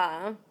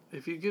 Yeah.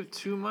 If you give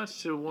too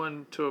much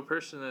to a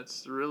person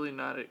that's really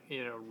not,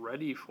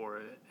 ready for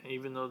it,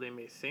 even though they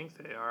may think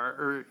they are,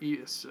 or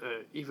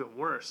even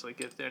worse,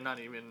 like, if they're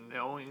not even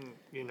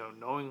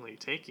knowingly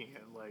taking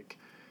it, like,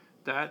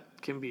 that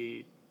can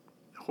be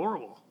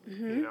horrible,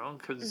 you know,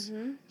 because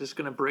it's just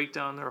going to break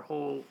down their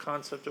whole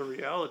concept of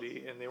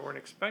reality, and they weren't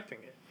expecting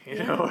it,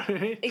 you know,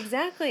 right?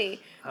 Exactly.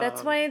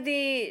 That's why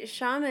the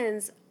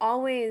shamans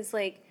always,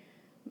 like,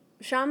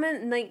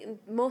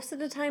 most of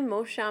the time,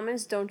 most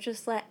shamans don't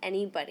just let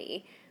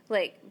anybody,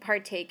 like,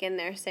 partake in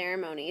their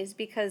ceremonies,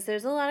 because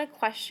there's a lot of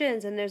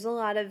questions, and there's a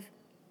lot of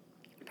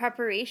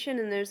preparation,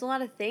 and there's a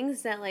lot of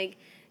things that, like,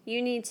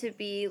 you need to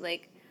be,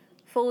 like,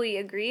 fully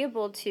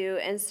agreeable to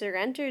and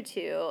surrender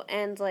to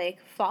and, like,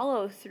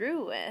 follow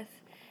through with.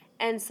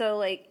 And so,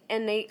 like,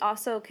 and they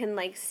also can,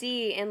 like,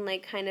 see and,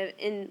 like, kind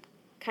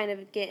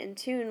of get in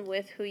tune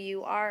with who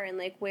you are and,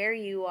 like, where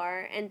you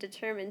are, and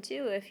determine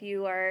too if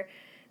you are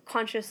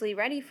consciously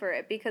ready for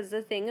it. Because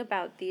the thing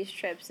about these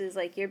trips is,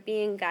 like, you're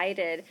being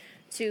guided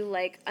to,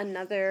 like,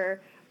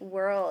 another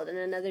world and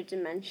another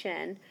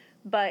dimension,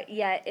 but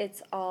yet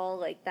it's all,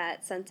 like,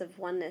 that sense of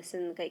oneness,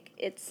 and, like,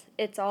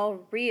 it's all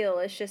real.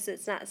 It's just,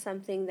 it's not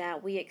something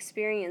that we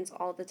experience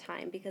all the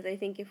time, because I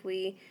think if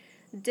we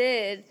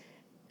did,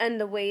 and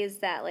the ways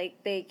that,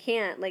 like, they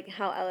can't, like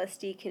how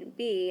LSD can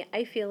be,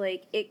 I feel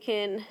like it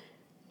can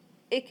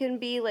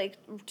be, like,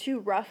 too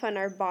rough on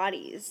our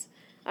bodies,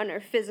 on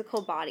our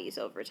physical bodies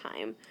over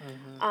time.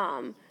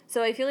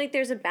 So I feel like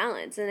there's a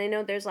balance, and I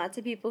know there's lots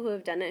of people who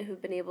have done it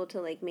who've been able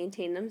to, like,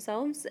 maintain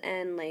themselves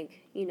and,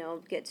 like, you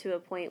know, get to a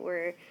point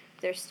where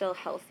they're still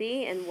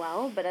healthy and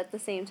well, but at the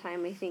same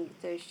time, I think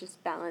there's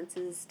just balance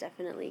is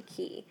definitely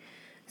key.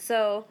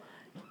 So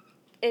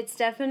it's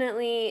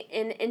definitely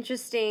an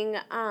interesting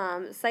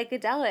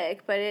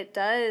psychedelic, but it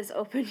does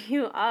open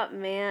you up,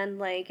 man.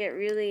 Like, it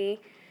really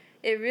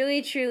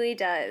truly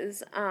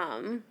does.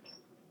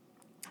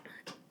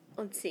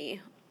 Let's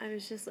see. I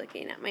was just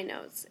looking at my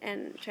notes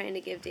and trying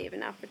to give Dave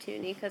an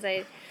opportunity, because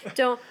I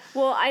didn't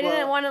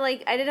want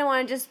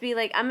to just be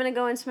like, I'm going to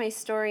go into my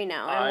story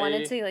now. I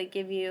wanted to, like,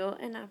 give you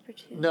an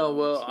opportunity. No,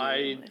 well,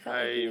 I felt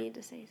like you need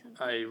to say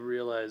something. I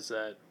realize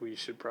that we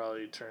should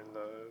probably turn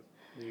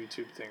the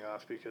YouTube thing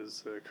off,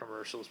 because the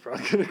commercial's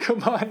probably going to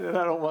come on, and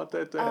I don't want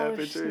that to happen.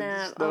 Oh,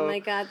 snap. Oh, my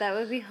God. That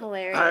would be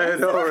hilarious. I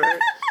know, right?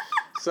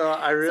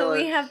 So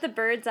we have the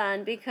birds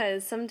on,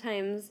 because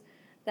sometimes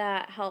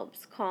that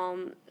helps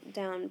calm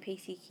down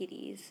pacey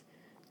kitties.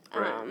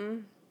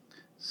 Right.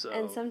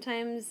 And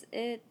sometimes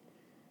it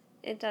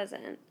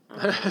doesn't.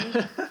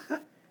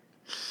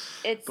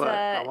 It's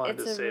a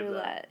roulette.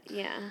 That.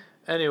 Yeah.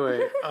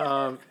 Anyway,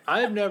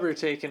 I've never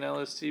taken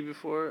LSD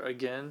before,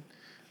 again,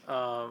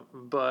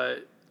 but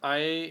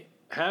I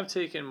have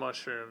taken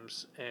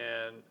mushrooms,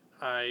 and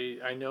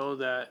I know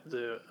that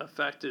the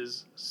effect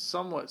is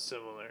somewhat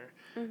similar.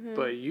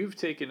 But you've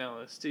taken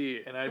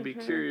LSD, and I'd be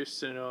curious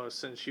to know,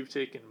 since you've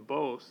taken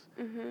both,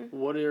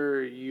 what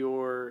are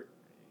your,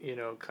 you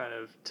know, kind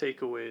of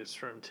takeaways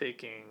from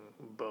taking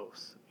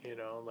both? You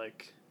know,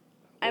 like...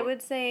 I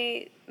would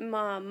say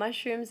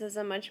mushrooms is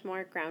a much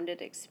more grounded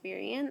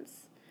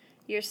experience.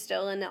 You're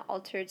still in an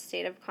altered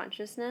state of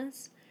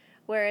consciousness,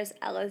 whereas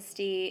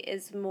LSD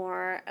is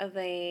more of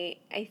a,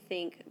 I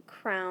think,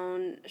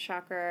 crown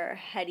chakra,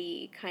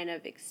 heady kind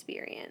of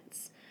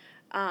experience.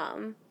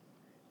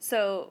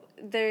 So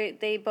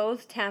they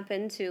both tap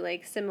into,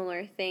 like,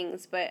 similar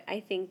things, but I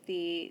think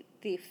the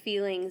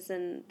feelings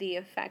and the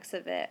effects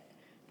of it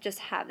just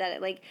have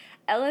that. Like,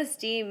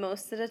 LSD,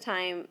 most of the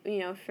time, you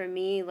know, for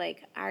me,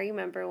 like, I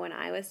remember when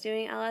I was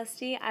doing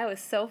LSD, I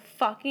was so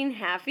fucking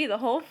happy the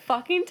whole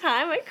fucking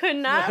time. I could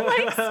not,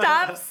 like,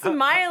 stop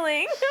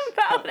smiling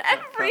about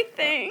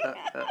everything.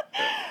 I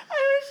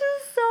was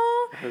just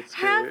so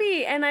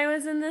happy, and I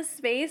was in this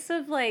space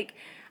of, like,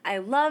 I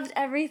loved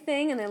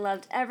everything, and I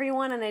loved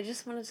everyone, and I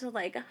just wanted to,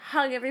 like,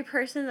 hug every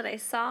person that I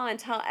saw, and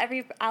tell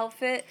every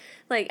outfit,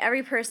 like,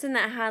 every person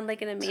that had,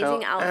 like, an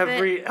amazing outfit.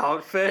 Every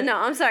outfit? No,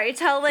 I'm sorry.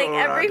 Tell, like,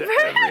 every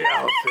person. Every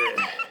outfit.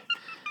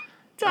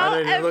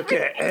 I didn't look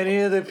at any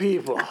of the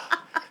people.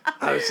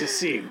 I was just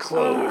seeing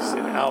clothes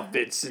and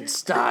outfits and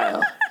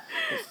style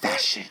and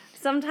fashion.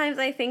 Sometimes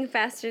I think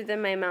faster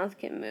than my mouth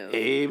can move.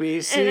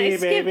 ABC, and I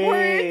skip baby.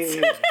 words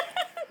to,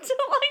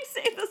 like,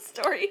 say the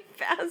story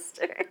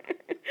faster.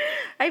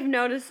 I've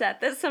noticed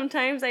that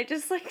sometimes I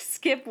just, like,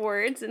 skip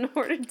words in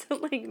order to,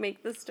 like,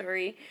 make the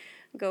story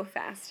go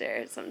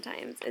faster.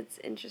 Sometimes it's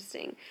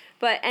interesting.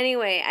 But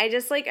anyway, I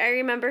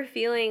remember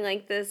feeling,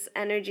 like, this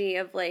energy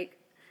of, like,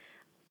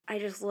 I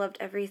just loved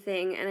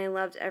everything, and I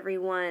loved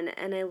everyone,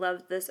 and I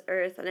loved this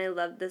earth, and I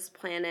loved this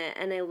planet,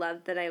 and I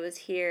loved that I was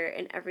here,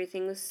 and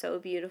everything was so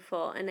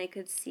beautiful, and I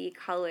could see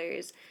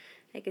colors.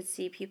 I could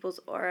see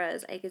people's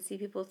auras. I could see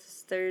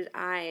people's third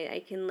eye. I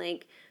can,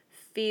 like,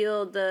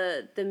 feel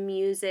the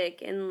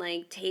music and,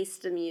 like,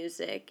 taste the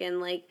music, and,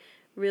 like,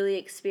 really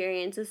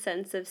experience a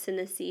sense of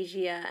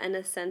synesthesia and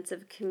a sense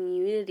of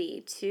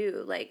community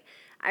too. Like,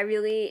 I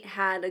really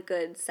had a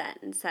good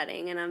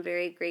setting, and I'm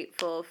very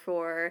grateful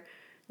for,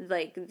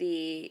 like,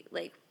 the,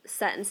 like,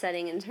 set and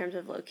setting in terms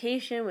of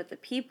location, with the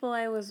people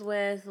I was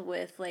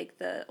with, like,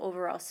 the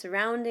overall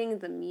surrounding,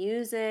 the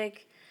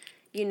music,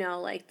 you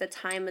know, like, the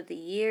time of the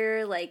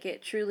year. Like,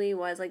 it truly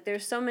was, like,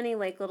 there's so many,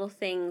 like, little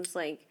things,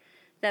 like,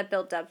 that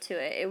built up to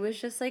it. It was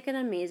just like an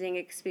amazing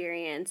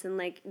experience, and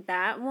like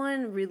that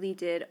one really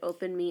did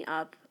open me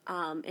up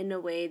in a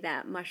way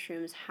that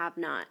mushrooms have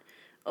not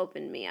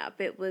opened me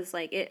up. It was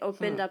like it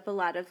opened up a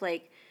lot of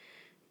like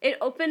it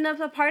opened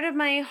up a part of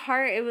my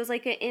heart. It was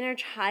like an inner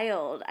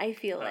child, I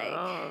feel like.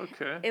 Oh,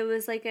 okay. It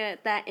was like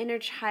that inner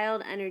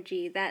child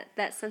energy,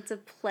 that sense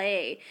of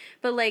play.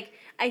 But like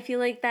I feel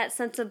like that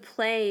sense of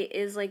play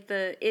is like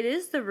it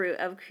is the root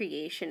of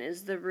creation,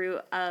 is the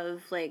root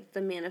of like the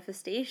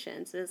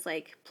manifestations, is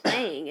like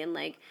playing, and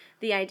like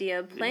the idea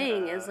of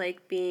playing is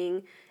like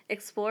being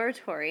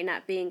exploratory,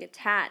 not being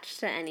attached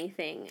to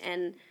anything.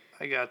 And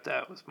I got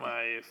that with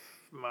my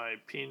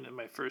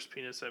first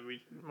penis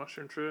envy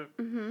mushroom trip.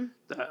 Mm-hmm.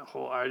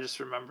 I just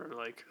remember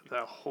like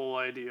that whole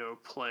idea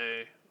of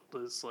play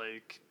was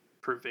like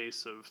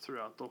pervasive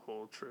throughout the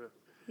whole trip.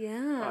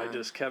 yeah. I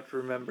just kept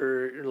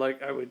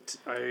like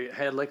I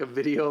had like a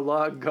video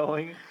log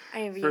going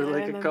for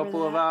like a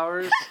couple of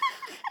hours.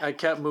 I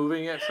kept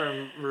moving it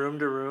from room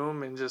to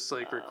room and just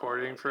like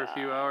recording for a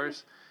few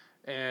hours,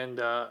 and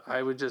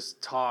I would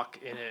just talk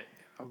in it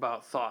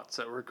about thoughts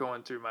that were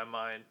going through my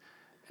mind,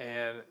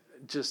 and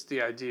just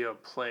the idea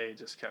of play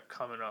just kept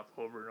coming up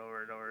over and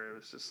over and over. It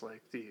was just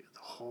like the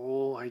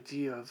whole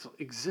idea of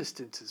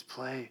existence is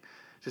play,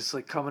 just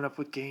like coming up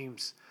with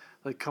games,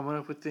 like coming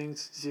up with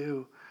things to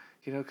do,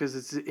 because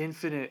it's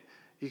infinite.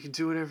 You can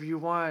do whatever you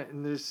want,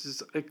 and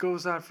it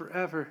goes on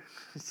forever.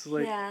 It's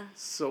like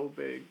so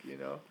big,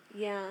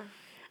 Yeah.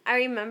 I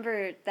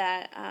remember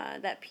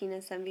that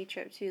penis envy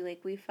trip too. Like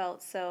we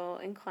felt so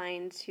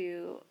inclined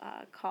to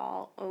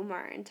call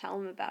Omar and tell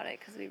him about it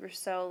because we were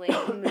so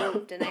like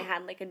moved, and I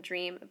had like a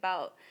dream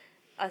about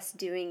us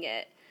doing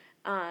it.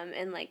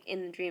 And like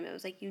in the dream, it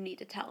was like, you need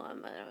to tell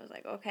him, and I was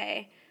like,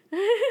 okay.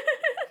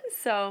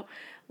 So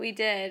we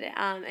did.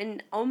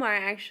 And Omar,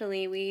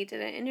 actually, we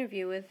did an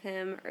interview with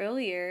him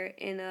earlier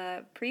in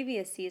a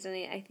previous season.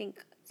 I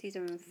think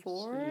season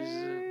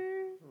 4.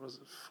 Was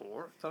it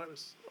 4? I thought it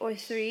was... Or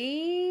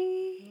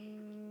 3?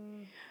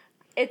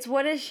 It's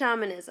What is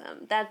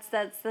Shamanism? That's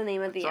the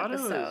name of the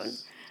episode.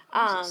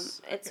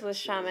 It's with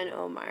Shaman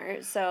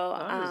Omar. So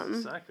it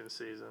was the second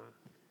season.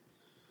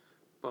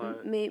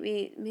 But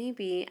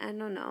maybe I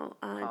don't know.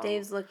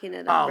 Dave's looking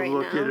it up right now.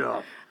 I'll look it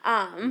up.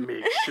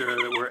 Make sure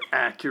that we're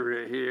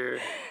accurate here.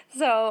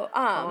 So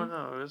oh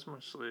no, it was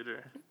much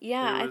later.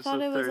 Yeah, I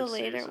thought it was a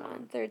later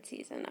one. 3rd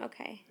season.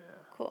 Okay. Yeah.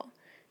 Cool.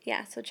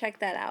 Yeah, so check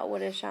that out.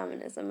 What is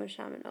Shamanism with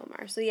Shaman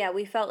Omar? So yeah,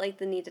 we felt like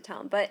the need to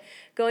tell him. But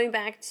going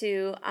back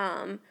to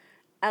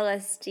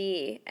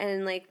LSD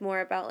and like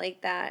more about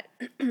like that.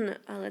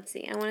 Let's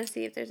see. I want to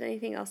see if there's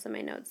anything else in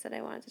my notes that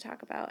I wanted to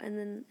talk about, and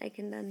then I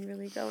can then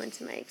really go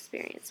into my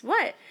experience.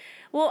 What?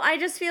 Well, I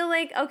just feel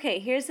like, okay,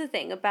 here's the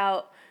thing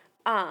about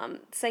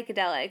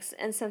psychedelics,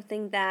 and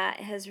something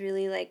that has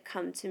really like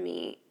come to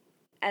me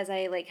as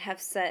I like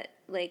have set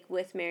like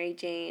with Mary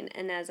Jane,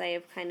 and as I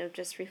have kind of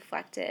just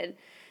reflected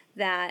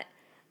that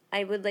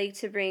I would like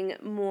to bring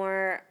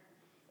more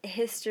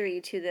history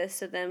to this,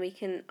 so then we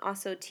can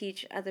also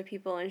teach other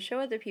people and show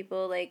other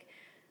people like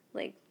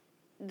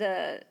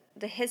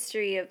the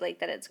history of like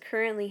that it's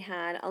currently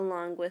had,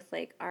 along with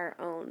like our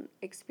own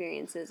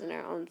experiences and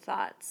our own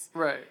thoughts.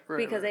 Right.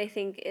 Because I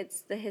think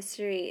the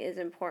history is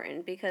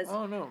important, because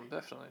oh no,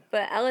 definitely.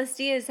 But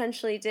LSD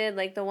essentially did,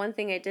 like, the one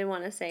thing I did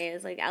want to say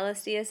is like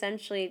LSD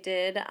essentially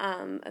did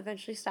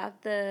eventually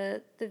stop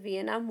the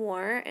Vietnam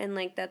War, and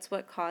like that's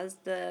what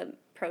caused the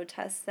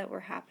protests that were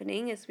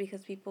happening, is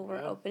because people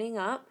were opening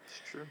up.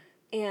 It's true.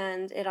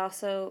 And it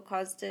also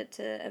caused it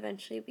to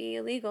eventually be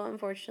illegal,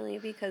 unfortunately,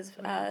 because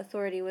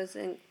authority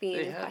wasn't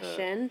being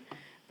questioned.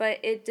 But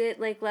it did,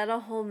 like, led a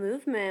whole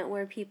movement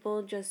where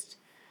people just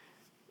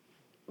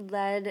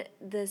led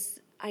this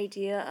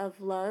idea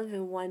of love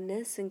and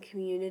oneness and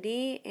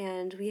community,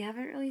 and we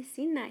haven't really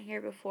seen that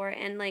here before.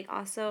 And, like,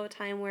 also a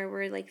time where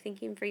we're, like,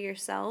 thinking for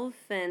yourself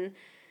and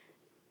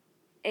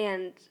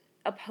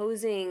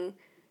opposing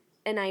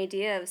an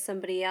idea of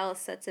somebody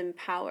else that's in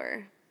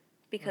power,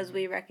 because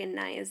we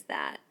recognize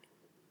that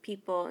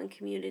people and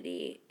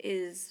community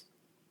is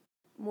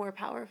more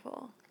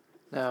powerful.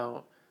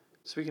 Now,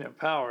 speaking of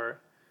power,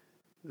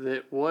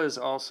 that was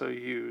also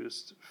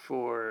used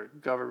for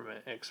government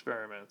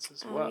experiments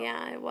as well. Oh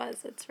yeah, it was.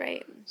 That's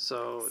right.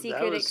 So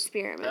secret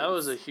experiments. That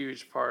was a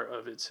huge part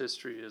of its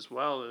history as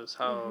well, as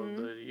how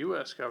the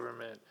U.S.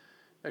 government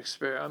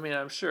I mean,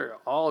 I'm sure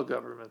all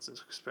governments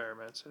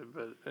experiments,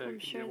 but I'm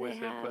sure with they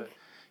it, have. but.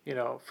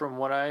 From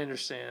what I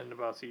understand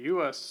about the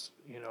U.S.,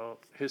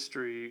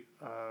 history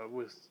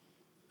with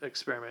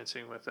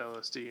experimenting with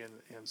LSD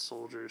and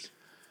soldiers,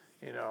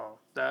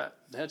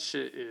 that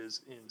shit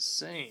is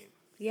insane.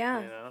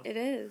 Yeah, it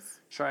is.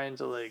 Trying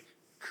to, like,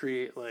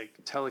 create,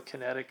 like,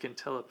 telekinetic and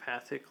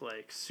telepathic,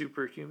 like,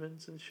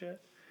 superhumans and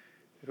shit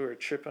who are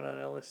tripping on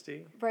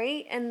LSD.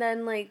 Right? And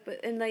then, like,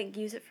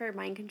 use it for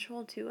mind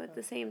control, too, at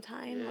the same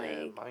time. Yeah,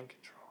 like, mind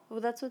control. Well,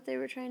 that's what they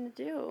were trying to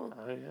do.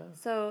 Oh, yeah.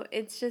 So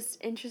it's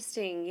just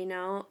interesting,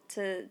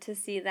 to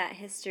see that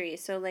history.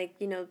 So, like,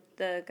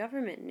 the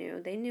government knew.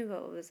 They knew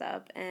what was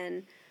up,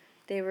 and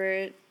they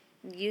were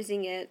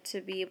using it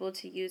to be able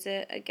to use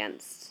it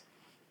against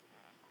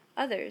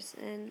others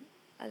and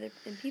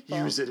people.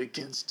 Use it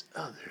against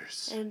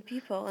others. And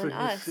people for and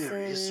us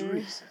nefarious and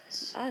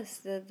reasons. us,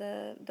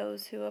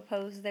 those who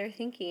oppose their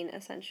thinking,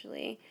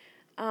 essentially.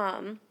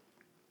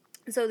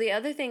 So the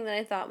other thing that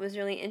I thought was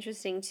really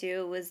interesting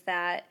too was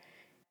that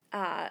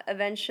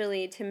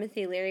eventually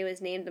Timothy Leary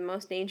was named the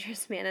most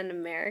dangerous man in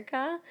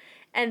America,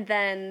 and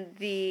then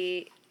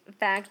the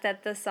fact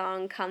that the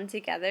song "Come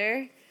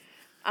Together"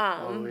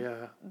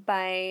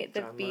 by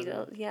the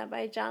Beatles,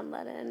 by John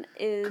Lennon,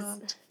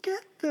 is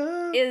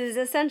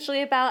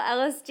essentially about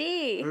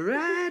LSD.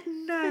 Right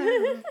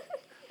now.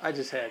 I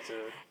just had to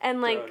and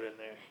throw it in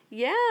there.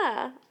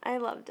 Yeah, I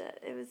loved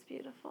it. It was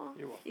beautiful.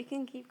 You're welcome. You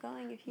can keep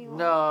going if you want.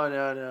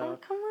 No. Oh,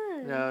 come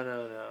on.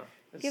 No.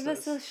 Give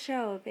us a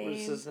show, babe.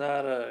 This is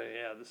not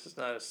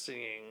a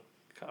singing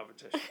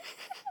competition.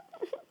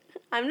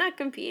 I'm not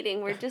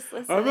competing. We're just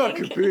listening. I'm not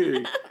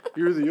competing.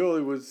 You're the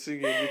only one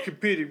singing. You're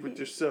competing with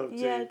yourself, Dave.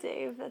 Yeah,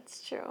 Dave,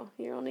 that's true.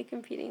 You're only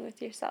competing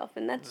with yourself,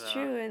 and that's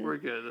true. And we're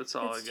good. That's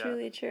all I got. That's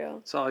truly true.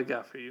 That's all I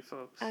got for you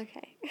folks.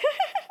 Okay.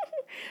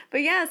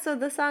 But yeah, so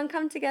the song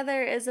 "Come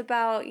Together" is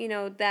about,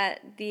 that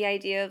the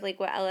idea of like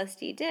what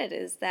LSD did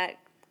is that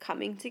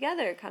coming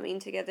together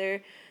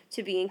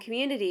to be in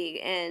community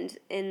and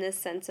in this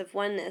sense of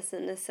oneness,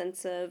 in this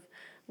sense of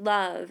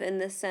love, in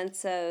the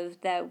sense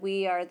of that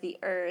we are the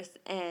earth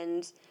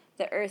and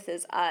the earth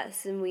is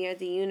us and we are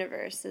the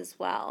universe as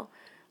well.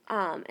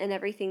 And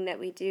everything that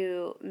we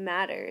do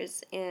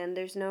matters, and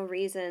there's no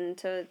reason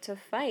to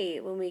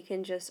fight when we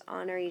can just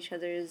honor each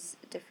other's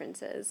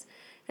differences.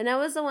 And that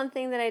was the one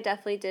thing that I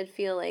definitely did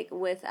feel like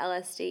with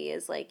LSD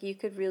is like you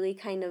could really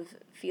kind of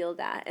feel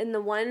that. And the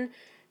one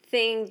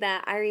thing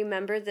that I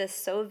remember this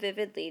so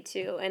vividly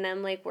too, and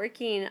I'm like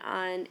working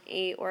on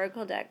a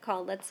oracle deck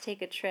called Let's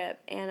Take a Trip,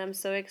 and I'm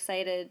so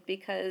excited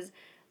because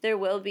there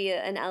will be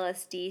an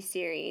LSD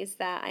series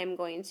that I'm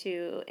going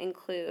to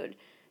include.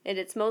 And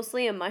it's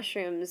mostly a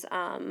mushrooms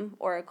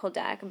oracle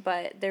deck,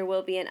 but there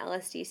will be an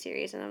LSD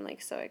series, and I'm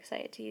like so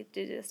excited to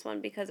do this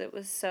one because it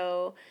was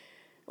so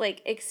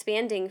like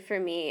expanding for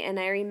me, and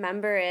I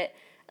remember it,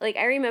 like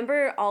I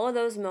remember all of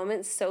those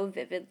moments so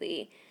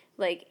vividly,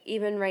 like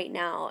even right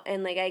now,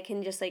 and like I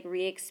can just like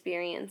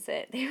re-experience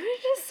it. They were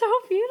just so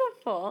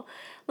beautiful.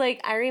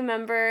 Like I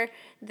remember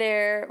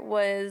there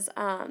was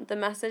the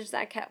message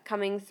that kept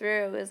coming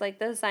through is like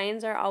the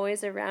signs are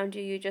always around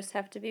you. You just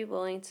have to be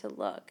willing to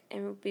look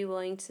and be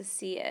willing to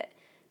see it,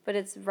 but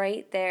it's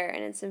right there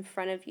and it's in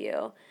front of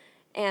you.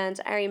 And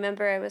I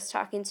remember I was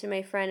talking to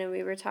my friend and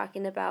we were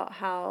talking about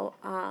how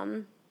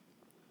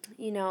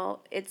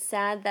it's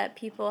sad that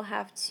people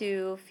have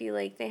to feel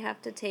like they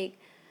have to take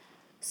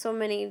so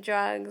many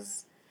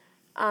drugs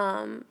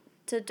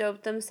to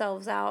dope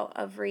themselves out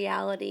of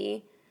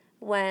reality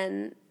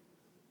when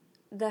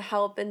the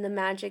help and the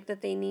magic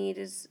that they need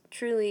is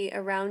truly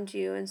around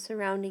you and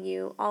surrounding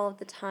you all of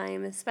the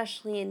time,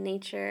 especially in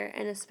nature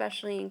and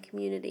especially in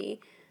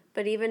community.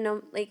 But even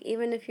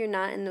if you're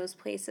not in those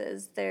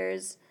places,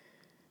 there's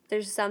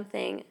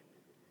something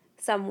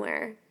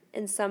somewhere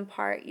in some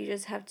part. You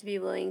just have to be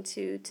willing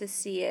to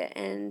see it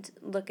and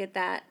look at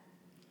that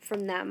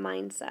from that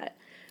mindset.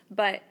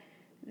 But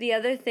the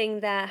other thing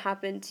that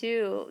happened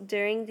too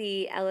during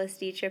the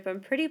LSD trip, I'm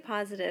pretty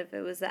positive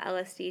it was the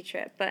LSD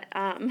trip, but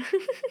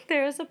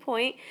there was a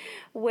point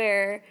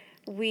where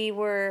we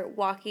were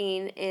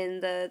walking in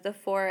the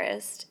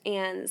forest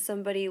and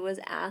somebody was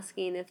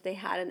asking if they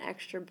had an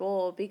extra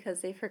bowl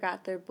because they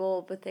forgot their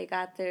bowl, but they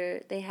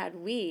had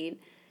weed,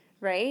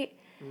 right?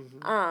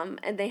 Mm-hmm.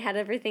 And they had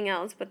everything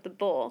else but the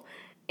bowl.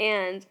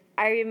 And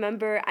I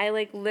remember I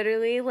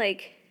literally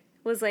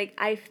was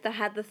I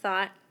had the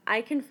thought,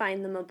 I can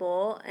find them a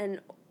bowl and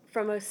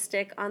from a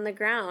stick on the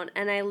ground.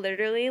 And I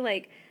literally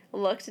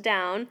looked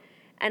down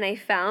and I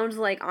found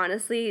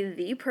honestly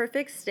the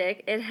perfect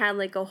stick. It had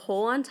a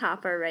hole on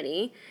top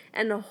already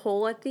and a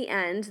hole at the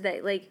end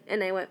that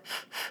and I went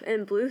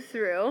and blew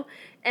through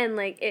and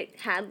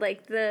it had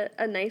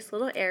a nice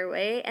little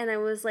airway, and I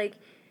was like,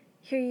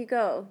 here you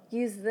go,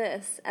 use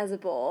this as a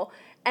bowl.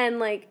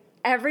 And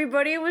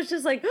everybody was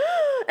just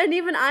and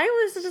even I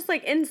was just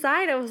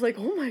inside, I was like,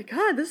 oh my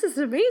God, this is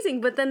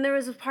amazing. But then there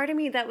was a part of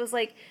me that was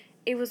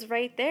it was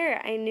right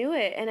there. I knew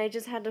it, and I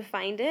just had to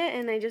find it,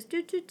 and I just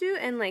do,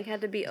 and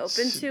had to be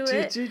open to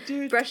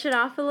it, brush it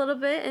off a little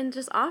bit, and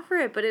just offer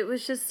it. But it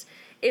was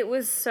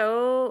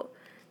so,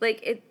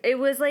 it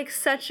was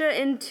such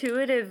a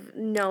intuitive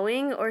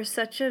knowing, or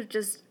such a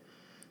just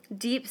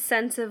deep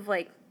sense of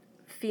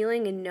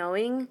feeling and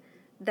knowing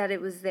that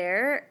it was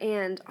there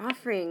and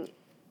offering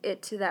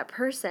it to that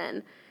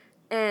person.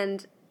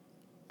 And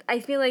I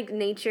feel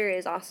nature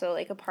is also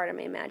a part of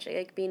my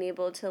magic, being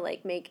able to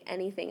make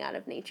anything out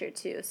of nature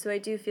too. So I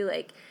do feel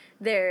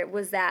there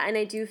was that, and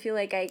I do feel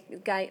I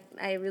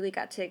really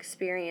got to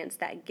experience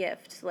that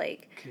gift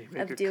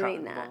of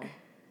doing that. Ball?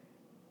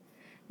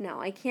 No,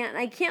 I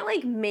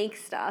can't make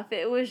stuff.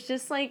 It was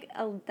just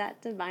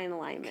that divine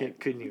alignment.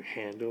 Can you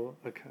handle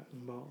a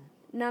cotton ball?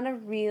 Not a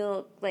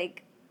real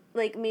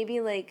like maybe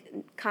like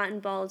cotton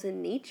balls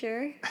in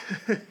nature,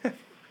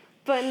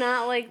 but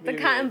not like the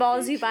Maybe cotton in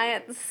balls you nature. buy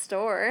at the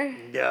store.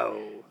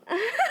 No.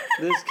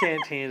 This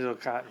can't handle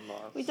cotton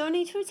balls. We don't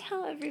need to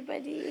tell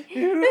everybody.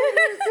 You don't need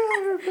to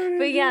tell everybody.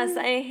 But yes,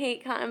 I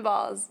hate cotton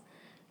balls.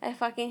 I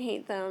fucking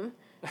hate them.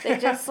 They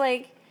just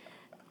like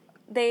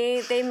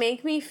they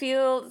make me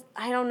feel,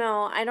 I don't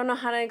know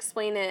how to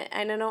explain it.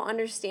 I don't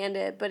understand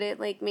it, but it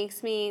like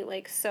makes me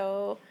like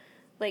so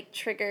like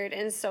triggered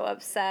and so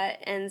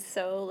upset and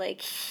so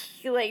like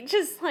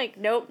just like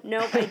nope.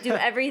 I do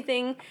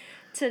everything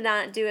to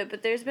not do it,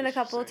 but there's been a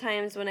couple of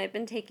times when I've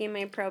been taking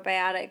my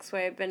probiotics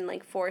where I've been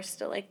like forced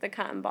to like the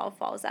cotton ball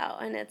falls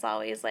out, and it's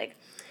always like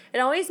it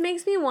always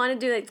makes me want to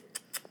do like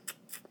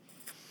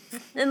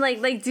and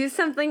like do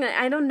something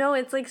that I don't know,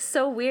 it's like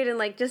so weird and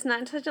like just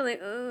not touch it, like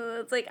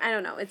it's like I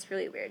don't know, it's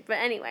really weird. But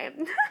anyway,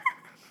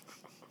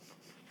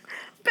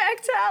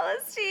 back to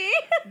LSD.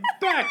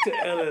 Back to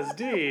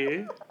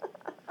LSD.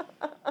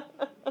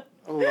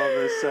 I love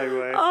this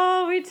segue.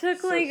 Oh, we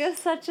took like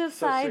such a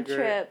side great,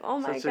 trip. Oh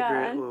my such god. a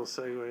great little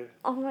segue.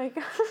 Oh my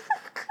god.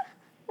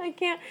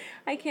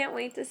 I can't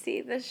wait to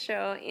see this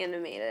show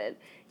animated.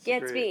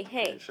 Gatsby,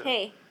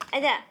 hey,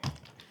 Ada.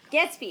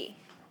 Gatsby.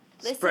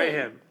 Listen. Spray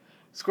him.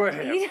 Squirt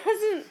him. He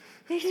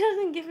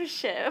doesn't give a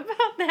shit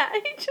about that.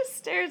 He just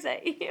stares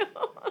at you.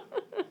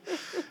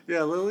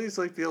 Yeah, Lily's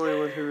like the only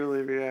one who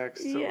really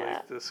reacts to Yeah.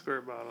 like the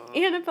squirt bottle.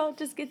 Annabelle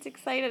just gets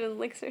excited and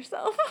licks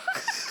herself.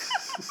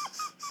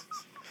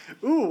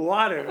 Ooh,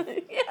 water.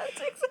 Yeah,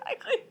 that's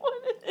exactly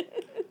what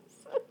it is.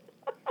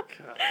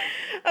 God.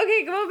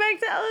 Okay, go back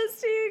to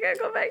LSD. You gotta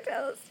go back to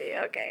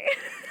LSD. Okay.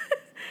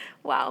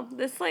 Wow,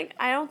 this like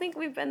I don't think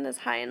we've been this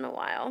high in a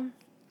while.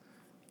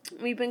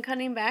 We've been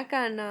cutting back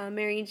on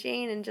Mary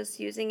Jane and just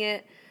using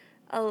it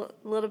a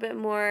little bit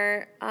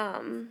more.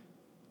 I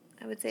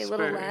would say a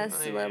little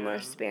less, a little more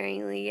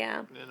sparingly.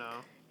 Yeah. You know.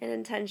 And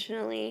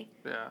intentionally.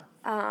 Yeah.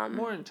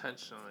 More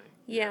intentionally.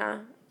 Yeah.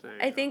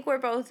 I think we're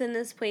both in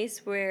this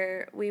place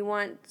where we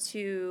want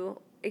to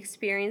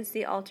experience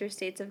the altered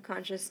states of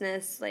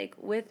consciousness, like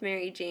with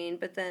Mary Jane,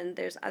 but then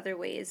there's other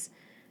ways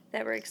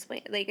that we're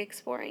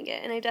exploring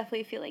it. And I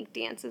definitely feel like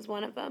dance is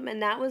one of them.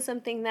 And that was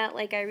something that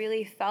like I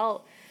really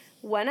felt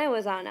when I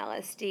was on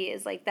LSD,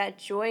 is like that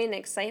joy and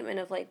excitement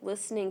of like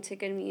listening to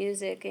good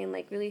music and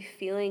like really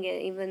feeling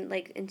it even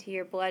like into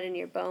your blood and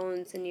your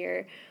bones and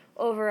your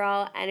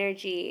overall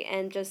energy,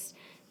 and just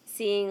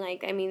seeing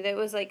like, I mean, there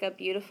was like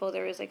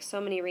there was like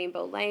so many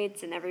rainbow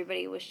lights and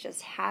everybody was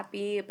just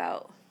happy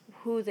about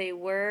who they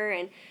were,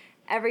 and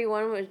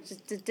everyone was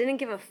just didn't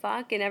give a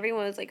fuck, and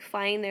everyone was like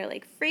flying their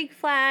like freak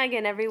flag,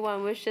 and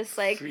everyone was just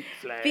like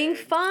being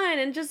fun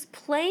and just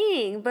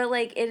playing, but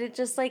like it had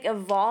just like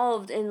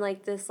evolved in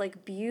like this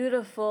like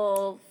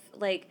beautiful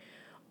like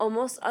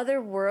almost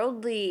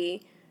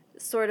otherworldly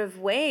sort of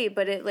way,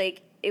 but it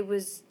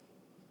was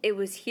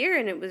here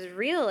and it was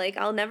real. Like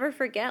I'll never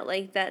forget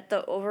like that,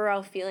 the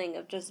overall feeling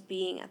of just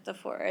being at the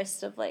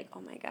forest of like,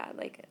 oh my god,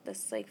 like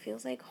this like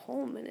feels like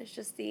home, and it's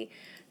just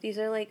these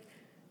are like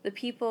the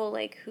people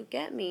like who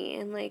get me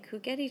and like who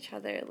get each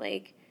other.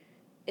 Like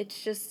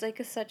it's just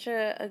like such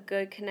a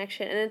good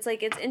connection. And it's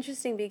like it's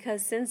interesting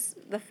because since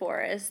the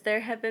forest there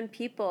have been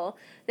people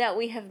that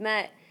we have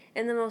met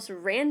in the most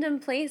random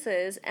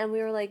places, and we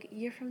were like,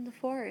 you're from the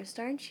forest,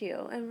 aren't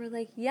you? And we're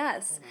like,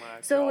 yes.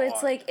 So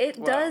it's like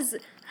it does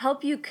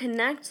help you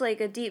connect like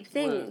a deep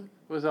thing.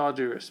 With all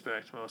due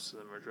respect, most of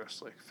them are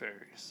dressed like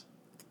fairies.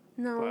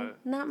 No,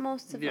 not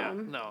most of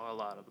them. Yeah, no, a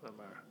lot of them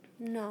are.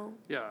 No.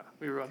 Yeah,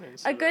 we run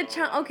into a good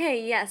chunk.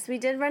 Okay, yes, we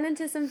did run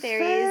into some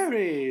fairies.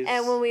 Fairies.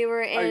 And when we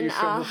were in are you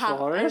from the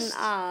forest?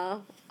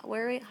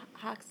 Where are we?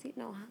 Hoxie?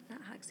 No,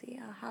 not Hoxie.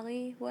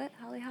 Holly. What?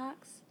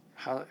 Hollyhocks.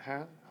 Huh?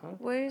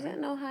 Where is it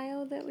in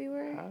Ohio that we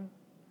were?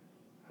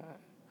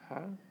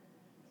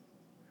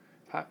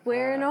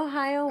 Where in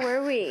Ohio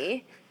were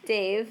we,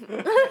 Dave?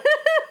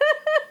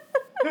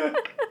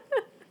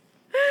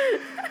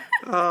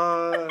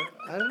 I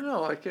don't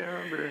know. I can't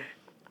remember.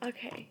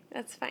 Okay,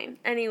 that's fine.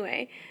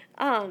 Anyway,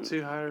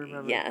 too high to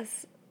remember.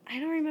 Yes, I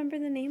don't remember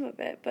the name of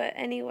it, but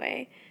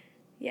anyway,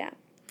 yeah,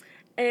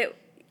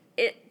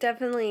 it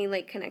definitely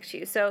like connects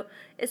you. So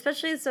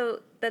especially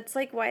that's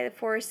like why the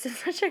forest is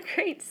such a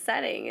great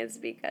setting, is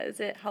because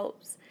it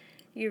helps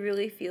you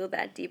really feel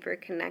that deeper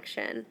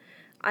connection.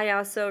 I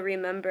also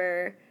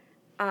remember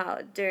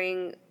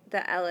during the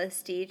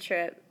LSD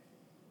trip,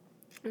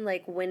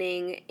 like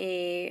winning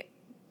a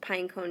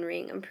Pinecone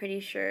ring. I'm pretty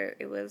sure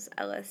it was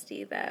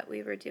LSD that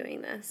we were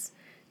doing this.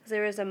 Because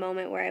there was a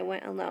moment where I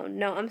went alone.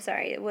 No, I'm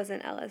sorry, it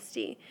wasn't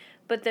LSD.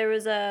 But there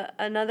was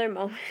another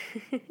moment.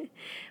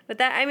 But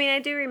that, I mean, I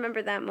do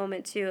remember that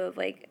moment too of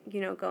like, you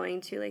know,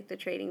 going to like the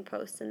trading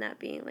post and that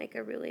being like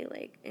a really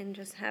like, and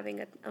just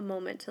having a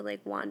moment to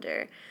like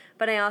wander.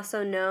 But I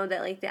also know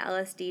that like the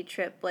LSD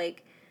trip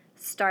like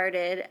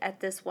started at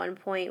this one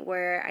point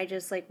where I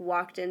just like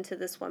walked into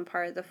this one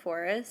part of the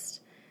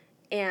forest,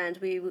 and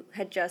we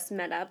had just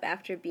met up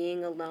after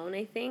being alone,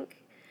 I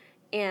think.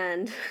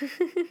 And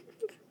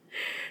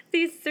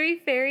these 3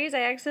 fairies,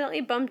 I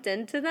accidentally bumped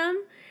into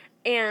them.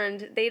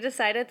 And they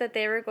decided that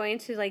they were going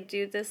to like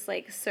do this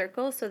like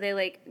circle, so they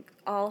like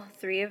all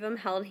three of them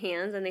held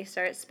hands and they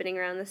started spinning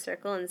around the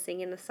circle and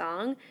singing a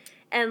song.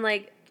 And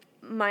like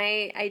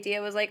my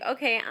idea was like,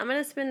 okay, I'm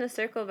gonna spin the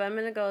circle, but I'm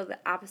gonna go the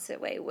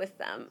opposite way with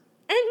them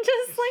and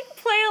just like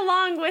play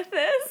along with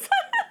this.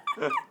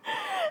 And then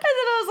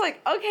I was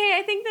like, okay,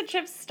 I think the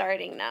trip's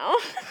starting now.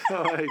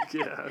 Oh my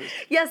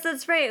gosh. Yes,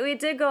 that's right. We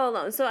did go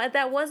alone. So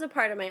that was a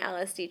part of my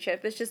LSD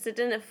trip. It's just it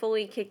didn't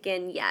fully kick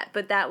in yet.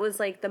 But that was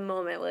like the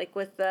moment, like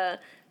with the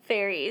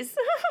fairies.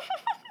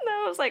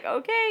 I was like,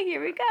 okay,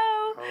 here we go.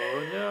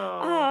 Oh no.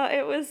 Oh,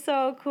 it was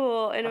so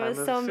cool and it was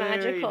so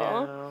magical.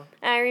 Now.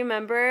 I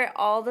remember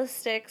all the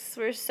sticks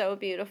were so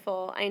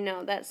beautiful. I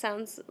know that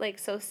sounds like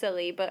so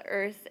silly, but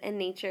earth and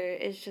nature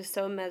is just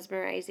so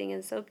mesmerizing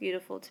and so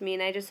beautiful to me.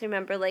 And I just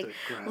remember like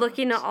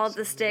looking at all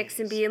the sticks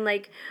and being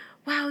like,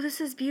 wow, this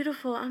is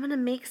beautiful. I'm going to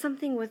make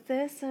something with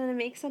this. I'm going to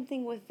make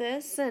something with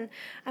this. And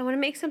I want to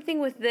make something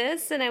with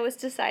this. And I was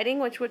deciding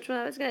which one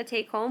I was going to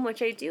take home,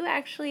 which I do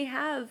actually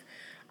have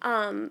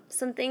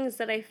some things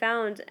that I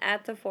found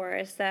at the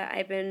forest that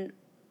I've been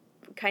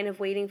kind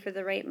of waiting for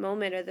the right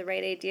moment or the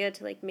right idea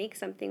to like make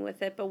something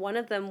with it. But one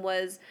of them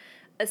was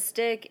a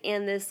stick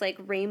and this like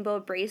rainbow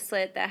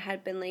bracelet that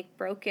had been like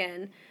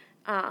broken.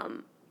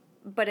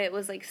 But it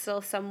was like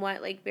still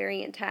somewhat like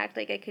very intact.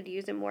 Like I could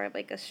use it more of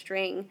like a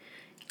string.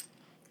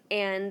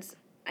 And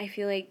I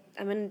feel like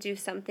I'm going to do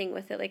something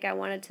with it. Like I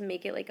wanted to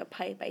make it like a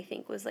pipe, I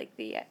think was like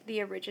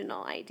the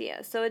original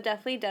idea. So it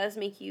definitely does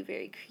make you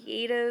very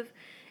creative.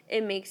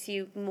 It makes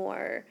you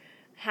more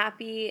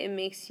happy. It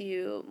makes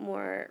you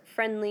more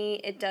friendly.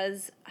 It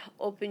does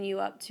open you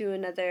up to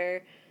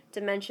another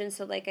dimension.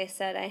 So like I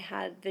said, I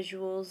had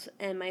visuals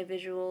and my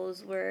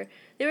visuals were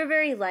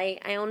very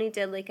light. I only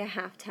did like a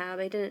half tab.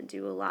 I didn't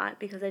do a lot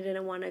because I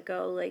didn't want to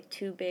go like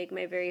too big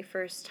my very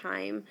first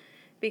time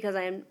because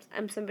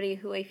I'm somebody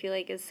who I feel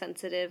like is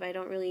sensitive. I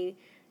don't really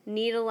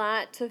need a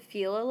lot to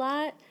feel a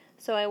lot.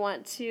 So I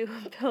want to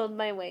build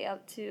my way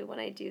up to when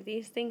I do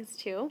these things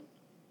too.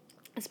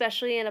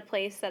 Especially in a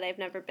place that I've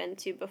never been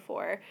to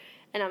before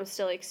and I'm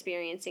still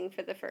experiencing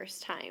for the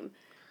first time.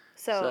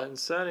 So set and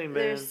setting,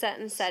 man. There's set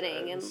and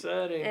setting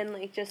and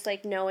like just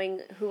like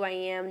knowing who I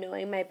am,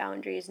 knowing my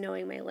boundaries,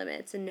 knowing my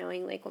limits, and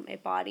knowing like what my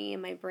body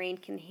and my brain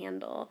can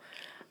handle.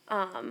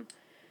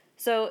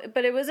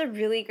 But it was a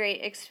really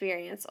great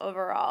experience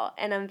overall,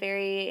 and I'm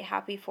very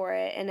happy for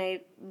it. And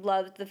I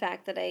loved the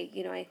fact that I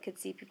could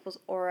see people's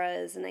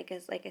auras, and I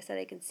guess, like I said,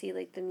 I could see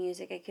like the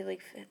music. I could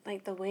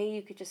like the way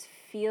you could just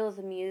feel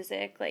the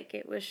music. Like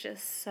it was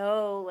just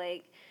so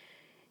like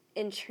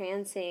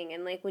entrancing,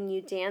 and like when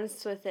you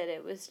danced with it,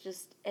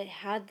 it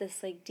had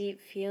this like deep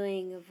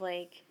feeling of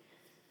like,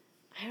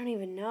 I don't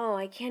even know.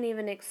 I can't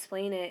even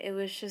explain it. It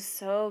was just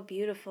so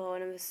beautiful,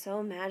 and it was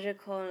so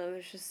magical, and it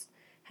was just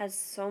had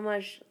so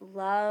much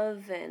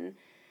love. And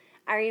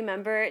I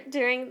remember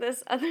during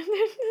this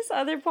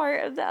other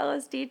part of the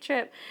LSD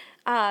trip,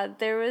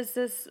 there was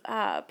this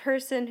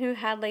person who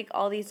had like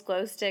all these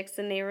glow sticks,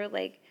 and they were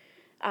like,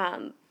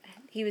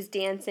 he was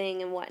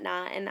dancing and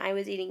whatnot, and I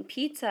was eating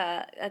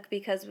pizza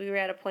because we were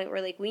at a point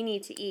where like we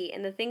need to eat.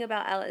 And the thing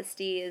about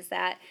LSD is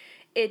that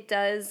it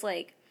does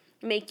like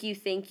make you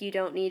think you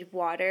don't need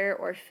water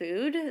or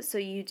food, so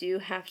you do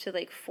have to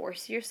like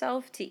force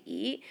yourself to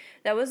eat.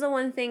 That was the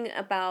one thing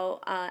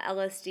about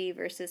LSD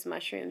versus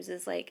mushrooms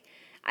is like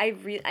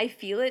I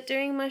feel it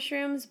during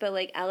mushrooms, but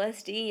like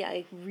LSD,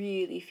 I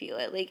really feel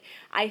it. Like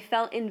I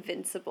felt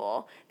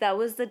invincible. That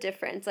was the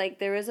difference. Like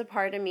there was a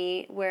part of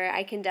me where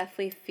I can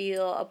definitely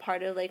feel a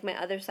part of like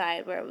my other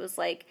side where it was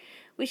like,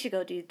 we should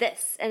go do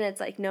this. And it's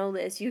like, no,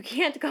 Liz, you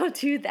can't go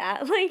do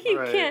that. Like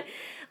you can't.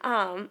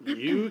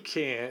 You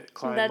can't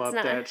climb up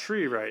that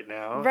tree right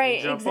now. Right,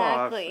 and jump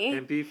exactly. off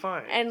and be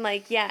fine. And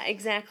like, yeah,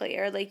 exactly.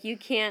 Or like you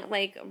can't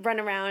like run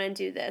around and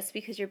do this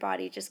because your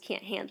body just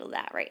can't handle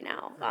that right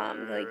now.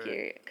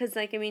 Because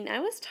like, I mean, I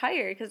was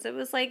tired because it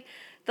was like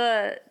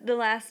the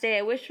last day.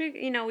 I wish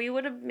we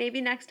would have maybe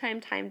next time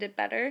timed it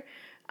better.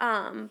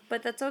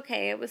 But that's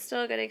okay. It was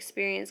still a good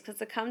experience because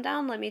the come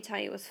down, let me tell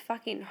you, was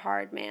fucking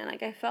hard, man.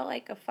 Like I felt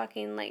like a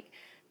fucking like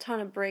ton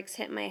of bricks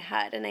hit my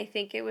head, and I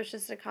think it was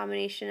just a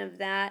combination of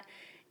that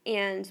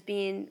and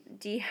being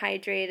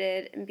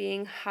dehydrated and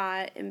being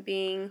hot and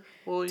being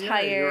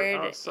tired, you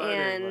were outside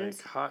and in,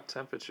 like, hot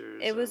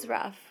temperatures. It was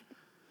rough,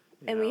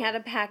 and we had to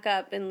pack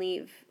up and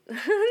leave the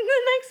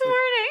next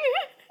morning.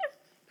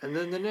 And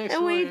then the next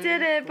and morning, we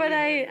did it, but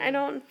I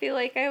don't feel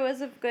like I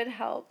was of good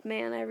help,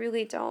 man. I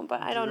really don't.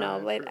 But I don't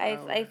know. But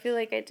I feel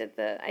like I did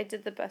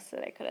the best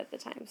that I could at the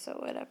time. So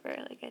whatever.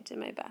 Like I did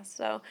my best.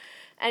 So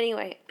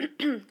anyway.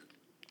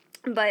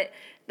 But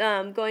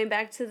going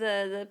back to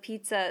the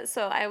pizza,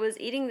 so I was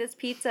eating this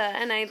pizza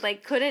and I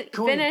like couldn't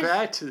finish. Going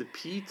back to the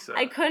pizza.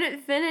 I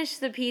couldn't finish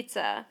the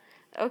pizza.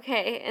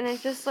 Okay, and I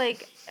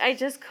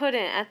just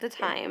couldn't at the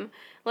time.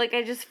 Like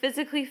I just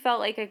physically felt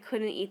like I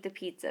couldn't eat the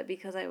pizza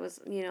because I was,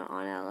 on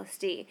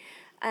LSD.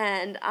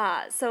 And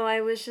so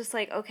I was just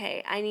like,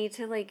 okay, I need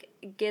to like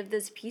give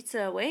this pizza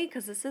away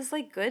because this is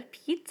like good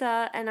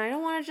pizza, and I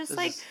don't want to just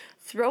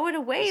throw it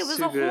away. It's it was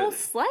too a whole good.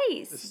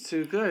 slice. It's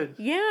too good.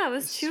 Yeah, it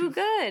was It's too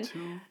good.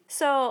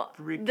 So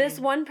this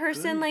one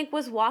person good. like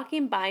was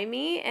walking by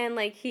me, and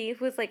like he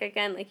was like,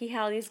 again, like he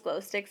had all these glow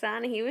sticks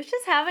on, and he was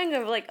just having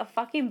a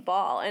fucking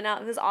ball. And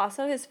it was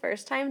also his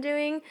first time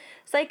doing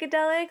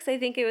psychedelics. I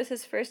think it was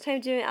his first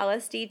time doing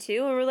LSD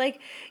too. And we're like,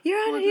 you're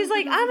on it. He's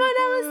like, I'm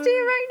on LSD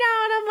right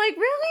now, and I'm like,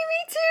 really,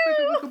 me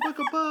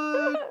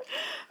too.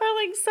 Or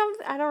like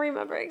something, I don't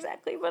remember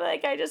exactly, but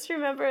like I just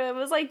remember it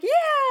was like, yeah,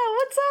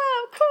 what's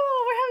up? Cool,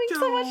 we're having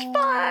so much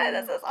fun.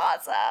 This is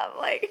awesome.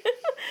 Like,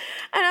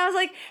 and I was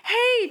like,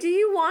 hey, do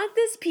you want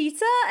this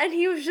pizza? And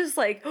he was just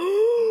like,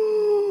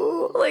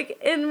 like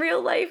in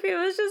real life, it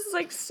was just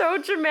like so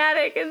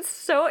dramatic and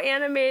so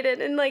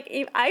animated, and like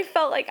I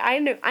felt like I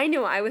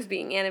knew I was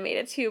being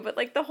animated too, but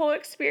like the whole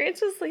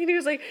experience was like, he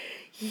was like,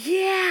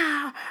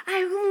 yeah,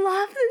 I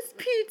love this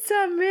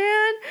pizza,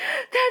 man.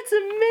 That's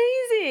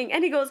amazing.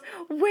 And he goes,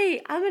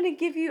 wait, I want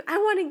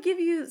to give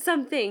you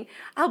something.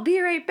 I'll be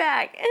right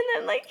back. And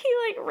then like he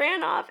like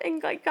ran off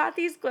and like got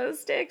these glow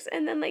sticks,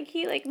 and then like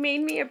he like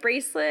made me a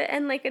bracelet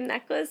and like a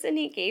necklace, and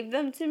he gave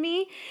them to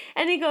me.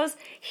 And he goes,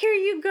 here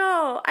you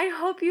go. I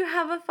hope you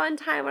have a fun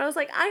time. And I was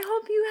like, I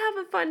hope you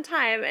have a fun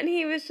time. And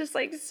he was just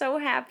like so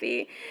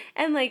happy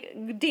and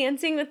like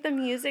dancing with the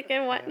music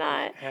and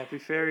whatnot. Happy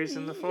fairies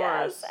in the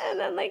forest. Yes. And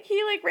then like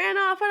he like ran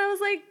off, and I was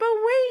like, but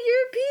wait,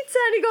 your pizza.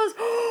 And he goes,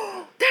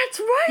 oh, that's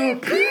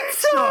right,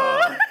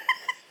 pizza.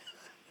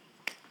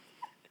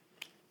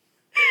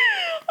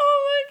 Oh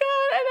my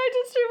god. And I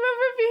just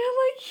remember being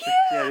like,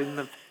 yeah. Getting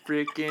the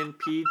freaking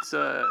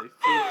pizza.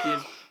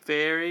 Freaking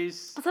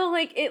fairies. So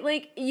like it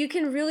like you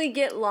can really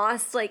get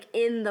lost like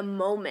in the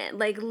moment,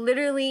 like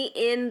literally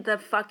in the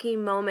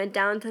fucking moment,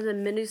 down to the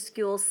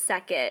minuscule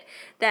second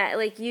that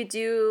like you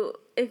do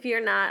if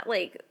you're not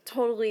like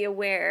totally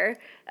aware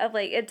of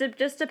like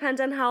just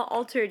depends on how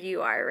altered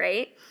you are,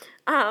 right?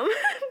 But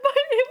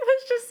it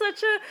was just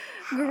such a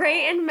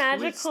great and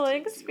magical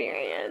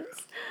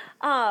experience.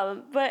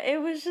 But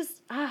it was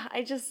just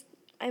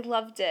I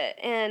loved it,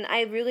 and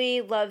I really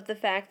loved the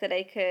fact that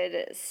I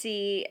could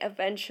see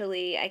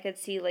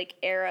like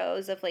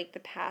arrows of like the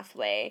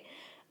pathway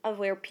of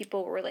where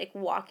people were like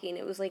walking.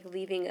 It was like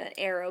leaving an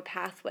arrow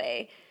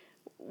pathway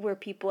where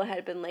people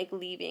had been like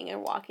leaving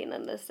and walking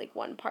on this like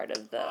one part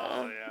of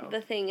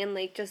the thing, and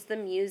like just the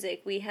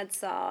music we had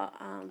saw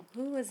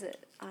who was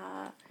it?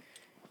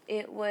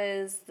 It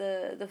was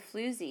the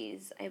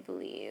Floozies, I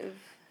believe.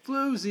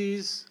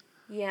 Floozies.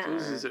 Yeah.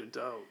 Floozies are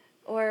dope.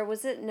 Or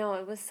was it? No,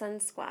 it was Sun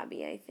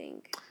Squabby, I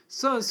think.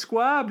 Sun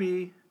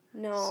Squabby?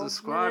 No.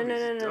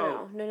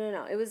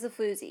 No. It was the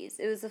Floozies.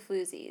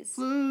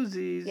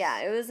 Floozies. Yeah,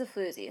 it was the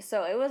Floozies.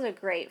 So it was a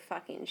great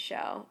fucking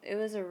show. It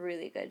was a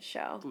really good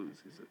show.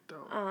 Floozies are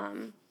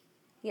dope.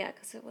 Yeah,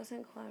 because it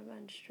wasn't Claude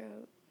Von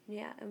Stroh.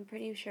 Yeah, I'm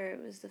pretty sure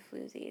it was the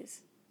Floozies.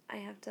 I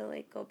have to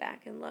like go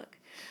back and look.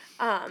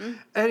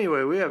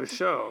 Anyway, we have a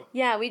show.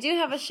 Yeah, we do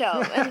have a show,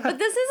 but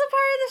this is a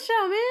part of the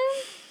show,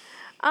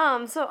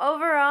 man. So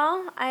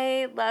overall,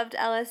 I loved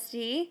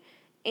LSD,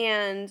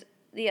 and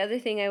the other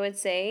thing I would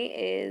say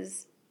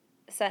is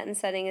set and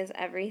setting is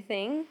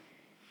everything,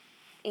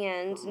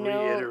 and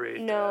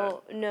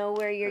know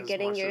where you're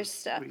getting your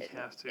stuff.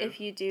 If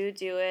you do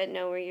it,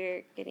 know where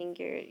you're getting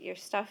your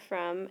stuff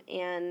from,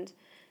 and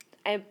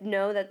I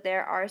know that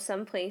there are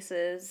some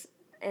places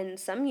and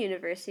some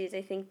universities,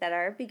 I think, that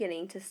are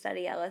beginning to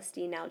study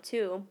LSD now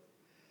too,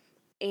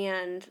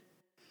 and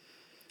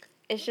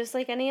it's just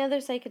like any other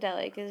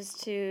psychedelic, is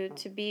to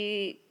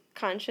be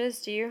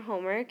conscious, do your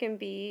homework, and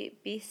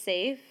be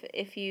safe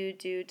if you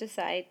do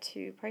decide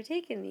to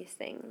partake in these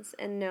things,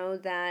 and know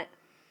that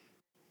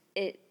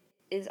it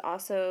is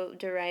also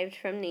derived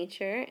from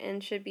nature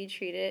and should be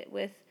treated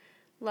with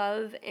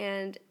love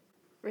and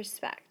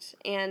respect.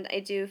 And I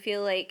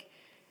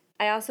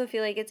also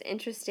feel like it's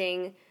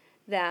interesting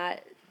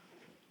that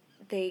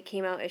they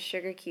came out as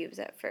sugar cubes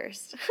at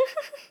first.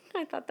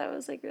 I thought that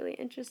was like really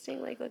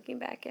interesting, like looking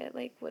back at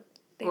like what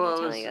they were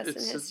telling us in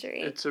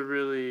history. It's a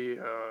really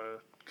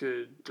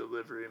good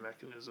delivery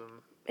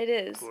mechanism. It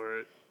is. For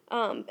it.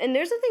 And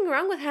there's nothing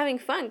wrong with having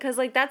fun, because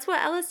like that's what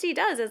LSD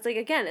does. It's like,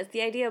 again, it's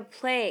the idea of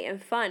play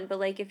and fun, but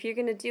like if you're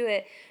gonna do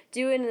it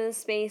in a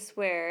space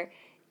where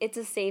it's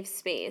a safe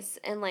space.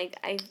 And like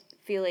I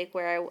feel like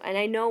and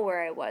I know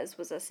where I was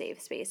a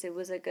safe space. It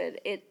was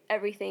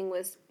everything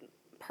was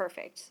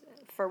perfect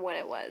for what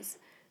it was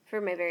for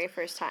my very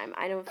first time.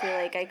 I don't feel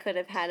like I could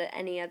have had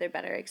any other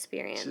better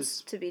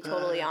experience, to be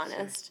totally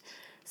honest.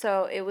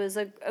 So it was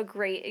a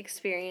great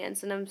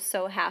experience, and I'm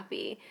so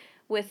happy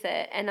with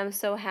it, and I'm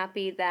so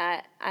happy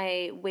that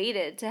I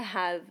waited to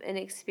have an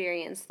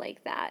experience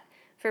like that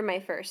for my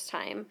first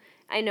time.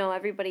 I know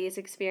everybody's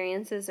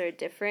experiences are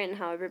different, and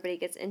how everybody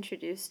gets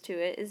introduced to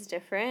it is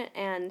different,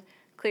 and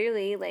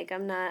clearly, like,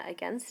 I'm not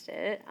against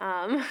it.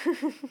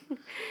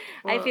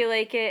 I feel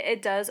like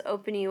it does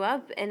open you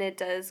up, and it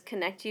does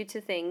connect you to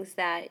things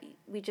that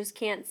we just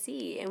can't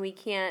see, and we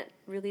can't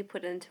really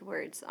put into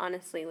words,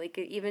 honestly. Like,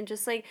 even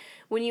just, like,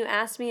 when you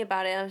asked me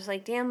about it, I was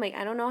like, damn, like,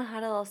 I don't know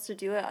how else to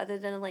do it other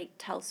than, like,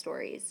 tell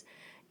stories.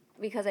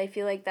 because I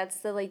feel like that's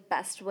the like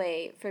best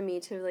way for me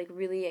to like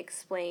really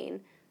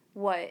explain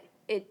what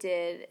it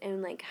did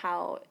and like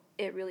how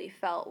it really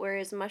felt.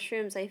 Whereas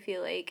mushrooms, I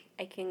feel like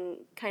I can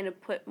kind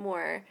of put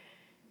more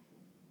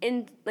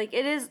in, like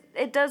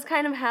it does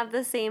kind of have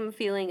the same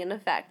feeling and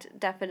effect,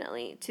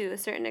 definitely to a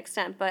certain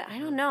extent, but I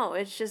don't know,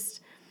 it's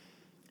just,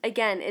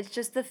 again, it's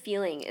just the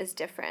feeling is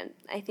different.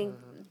 I think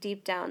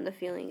deep down the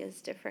feeling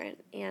is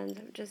different,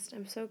 and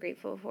I'm so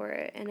grateful for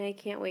it, and I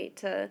can't wait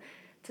to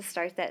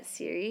start that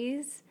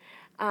series.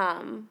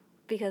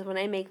 Because when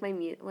I make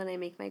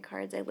my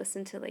cards, I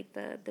listen to like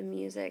the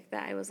music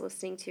that I was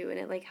listening to, and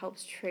it like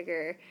helps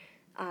trigger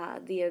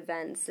the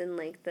events and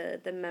like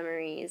the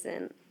memories,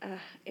 and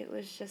it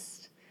was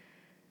just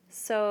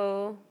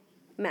so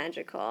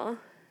magical.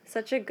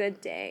 Such a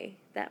good day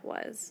that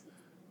was.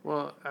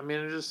 Well, I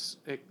mean,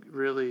 it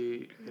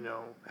really,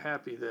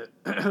 happy that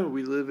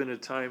we live in a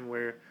time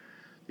where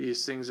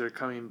these things are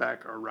coming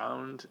back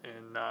around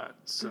and not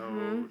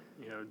so,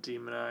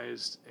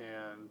 demonized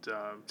and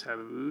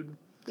tabooed.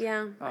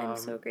 Yeah, I'm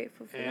so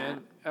grateful for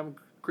and that. I'm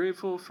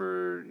grateful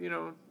for,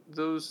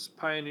 those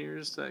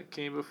pioneers that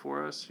came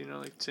before us,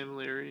 like Tim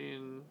Leary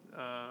and,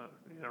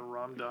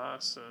 Ram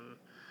Dass and,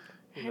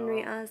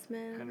 Henry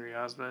Osmond.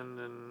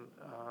 And,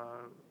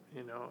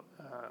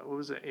 what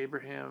was it,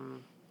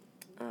 Abraham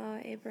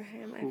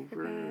Abraham,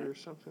 Hoover I forgot. or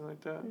something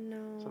like that?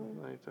 No.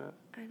 Something like that.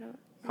 I don't.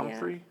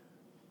 Humphrey?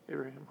 Yeah.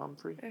 Abraham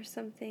Humphrey? Or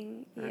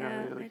something. I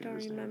Yeah, know, I don't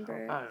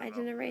remember. I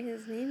didn't write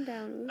his name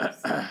down.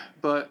 Oops.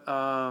 But,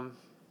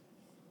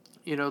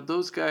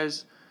 those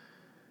guys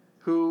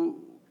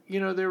who,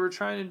 they were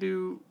trying to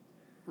do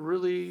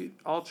really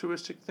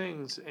altruistic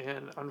things,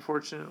 and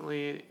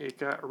unfortunately it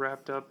got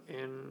wrapped up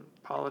in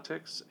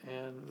politics,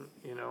 and,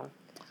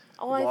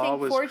 Oh, I law think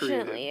was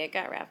fortunately created. it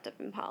got wrapped up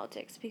in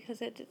politics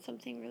because it did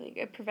something really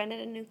good. It prevented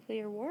a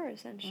nuclear war,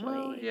 essentially.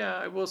 Well, yeah,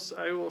 I will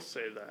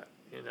say that,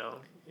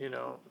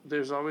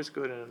 there's always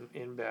good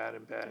in bad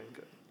and bad and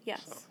good.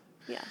 Yes. So.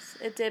 Yes,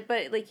 it did.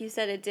 But like you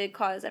said, it did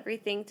cause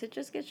everything to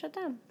just get shut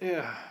down.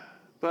 Yeah.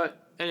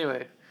 But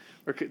anyway,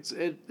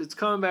 it's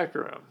coming back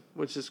around,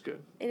 which is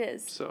good. It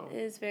is. So. It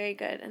is very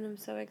good. And I'm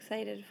so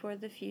excited for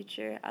the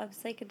future of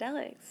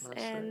psychedelics.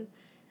 That's and right.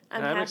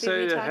 I'm and happy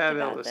excited we to talked have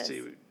about LSD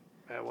this.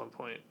 at one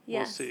point.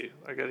 Yes. We'll see.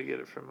 I got to get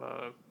it from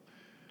a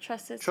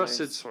trusted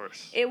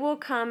source. It will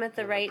come at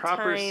the right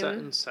proper time. set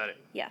and setting.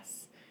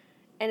 Yes.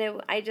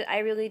 And I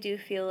really do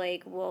feel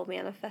like we'll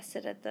manifest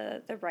it at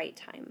the right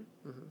time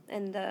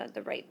and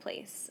the right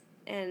place.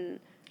 And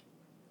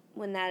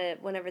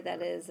whenever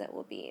that is, that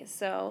will be.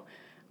 So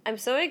I'm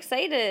so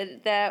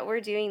excited that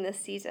we're doing this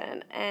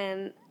season.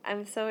 And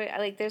I'm so,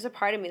 like, there's a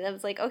part of me that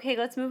was like, okay,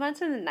 let's move on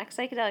to the next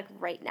psychedelic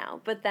right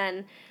now. But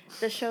then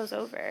the show's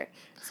over,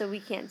 so we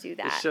can't do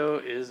that. The show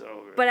is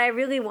over. But I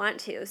really want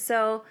to.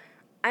 So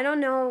I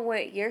don't know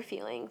what you're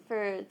feeling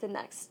for the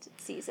next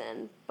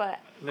season, but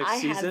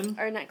next season,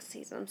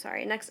 I'm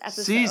sorry, next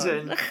episode.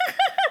 Season?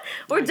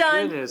 We're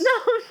done. Goodness. No,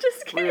 I'm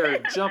just kidding. We are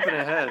jumping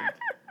ahead.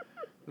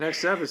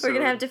 Next episode. We're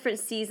going to have different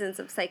seasons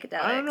of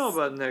psychedelics. I don't know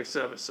about next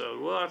episode.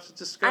 We'll have to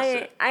discuss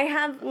it. I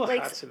have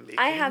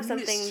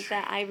something mystery.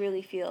 that I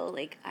really feel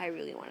like I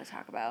really want to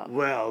talk about.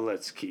 Well,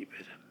 let's keep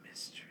it a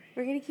mystery.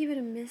 We're going to keep it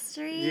a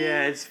mystery?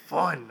 Yeah, it's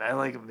fun. I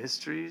like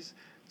mysteries.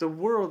 The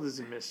world is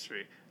a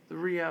mystery.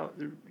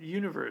 The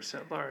universe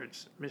at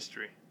large,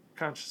 mystery.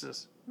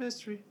 Consciousness,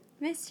 mystery.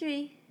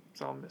 Mystery.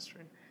 It's all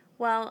mystery.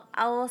 Well,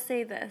 I will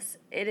say this.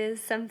 It is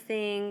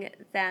something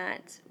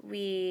that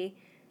we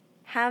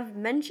have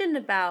mentioned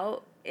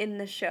about in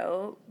the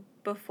show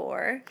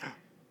before.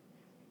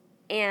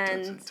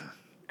 And dun, dun,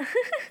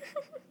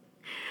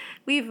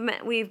 dun.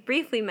 we've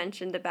briefly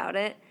mentioned about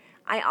it.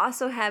 I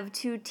also have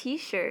 2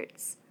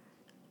 T-shirts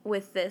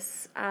with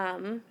this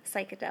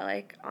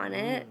psychedelic on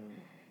it.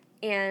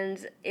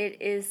 And it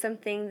is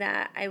something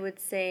that I would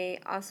say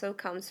also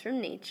comes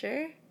from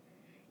nature.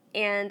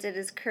 And it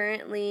is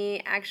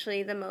currently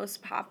actually the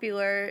most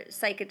popular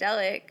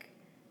psychedelic,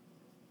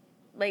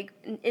 like,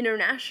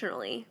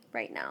 internationally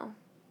right now.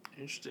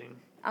 Interesting.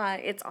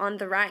 It's on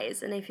the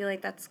rise, and I feel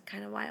like that's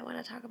kind of why I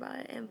want to talk about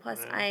it. And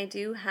plus, I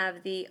do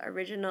have the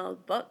original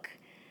book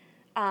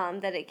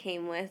that it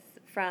came with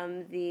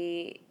from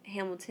the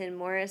Hamilton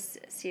Morris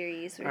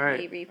series where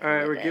he reprinted it. All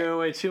right, we're giving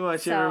away too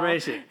much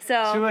information.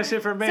 Too much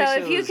information, So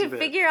if you Elizabeth. could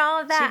figure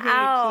all of that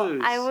out,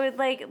 clues. I would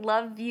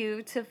love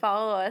you to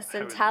follow us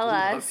and tell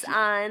us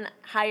on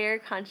Higher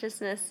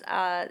Consciousness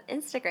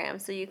Instagram.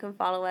 So you can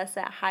follow us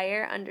at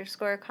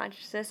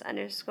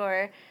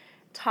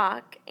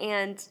higher_consciousness_talk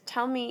and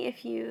tell me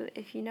if you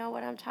know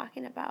what I'm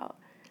talking about.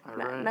 All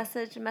right.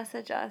 Message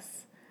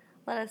us.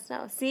 Let us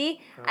know. See?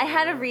 I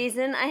had a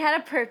reason. I had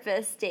a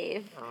purpose,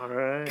 Dave. All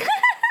right.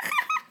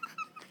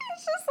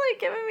 It's just like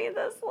giving me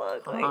this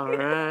look. Like, all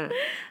right.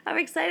 I'm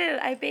excited.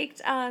 I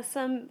baked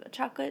some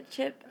chocolate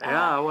chip.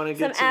 I want to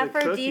get some to the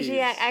cookies.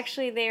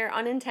 Actually, they are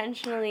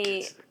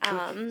unintentionally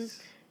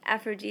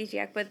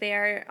aphrodisiac, but they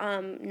are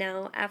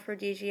now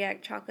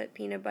aphrodisiac chocolate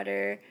peanut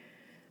butter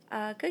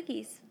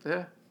cookies.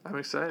 Yeah. I'm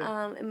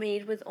excited.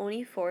 Made with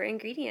only 4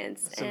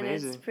 ingredients. That's and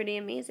amazing. It's pretty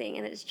amazing.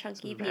 And it's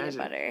chunky peanut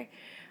butter.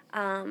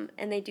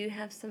 And they do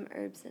have some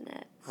herbs in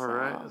it. All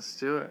right, let's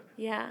do it.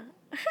 Yeah.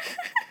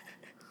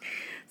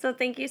 So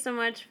thank you so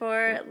much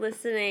for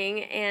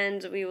listening,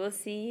 and we will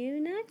see you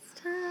next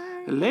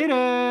time.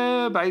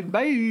 Later.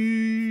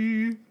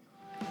 Bye-bye.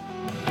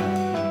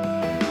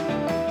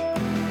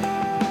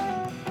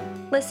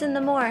 Listen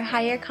to more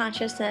Higher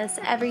Consciousness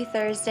every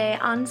Thursday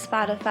on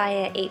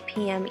Spotify at 8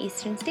 p.m.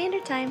 Eastern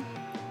Standard Time.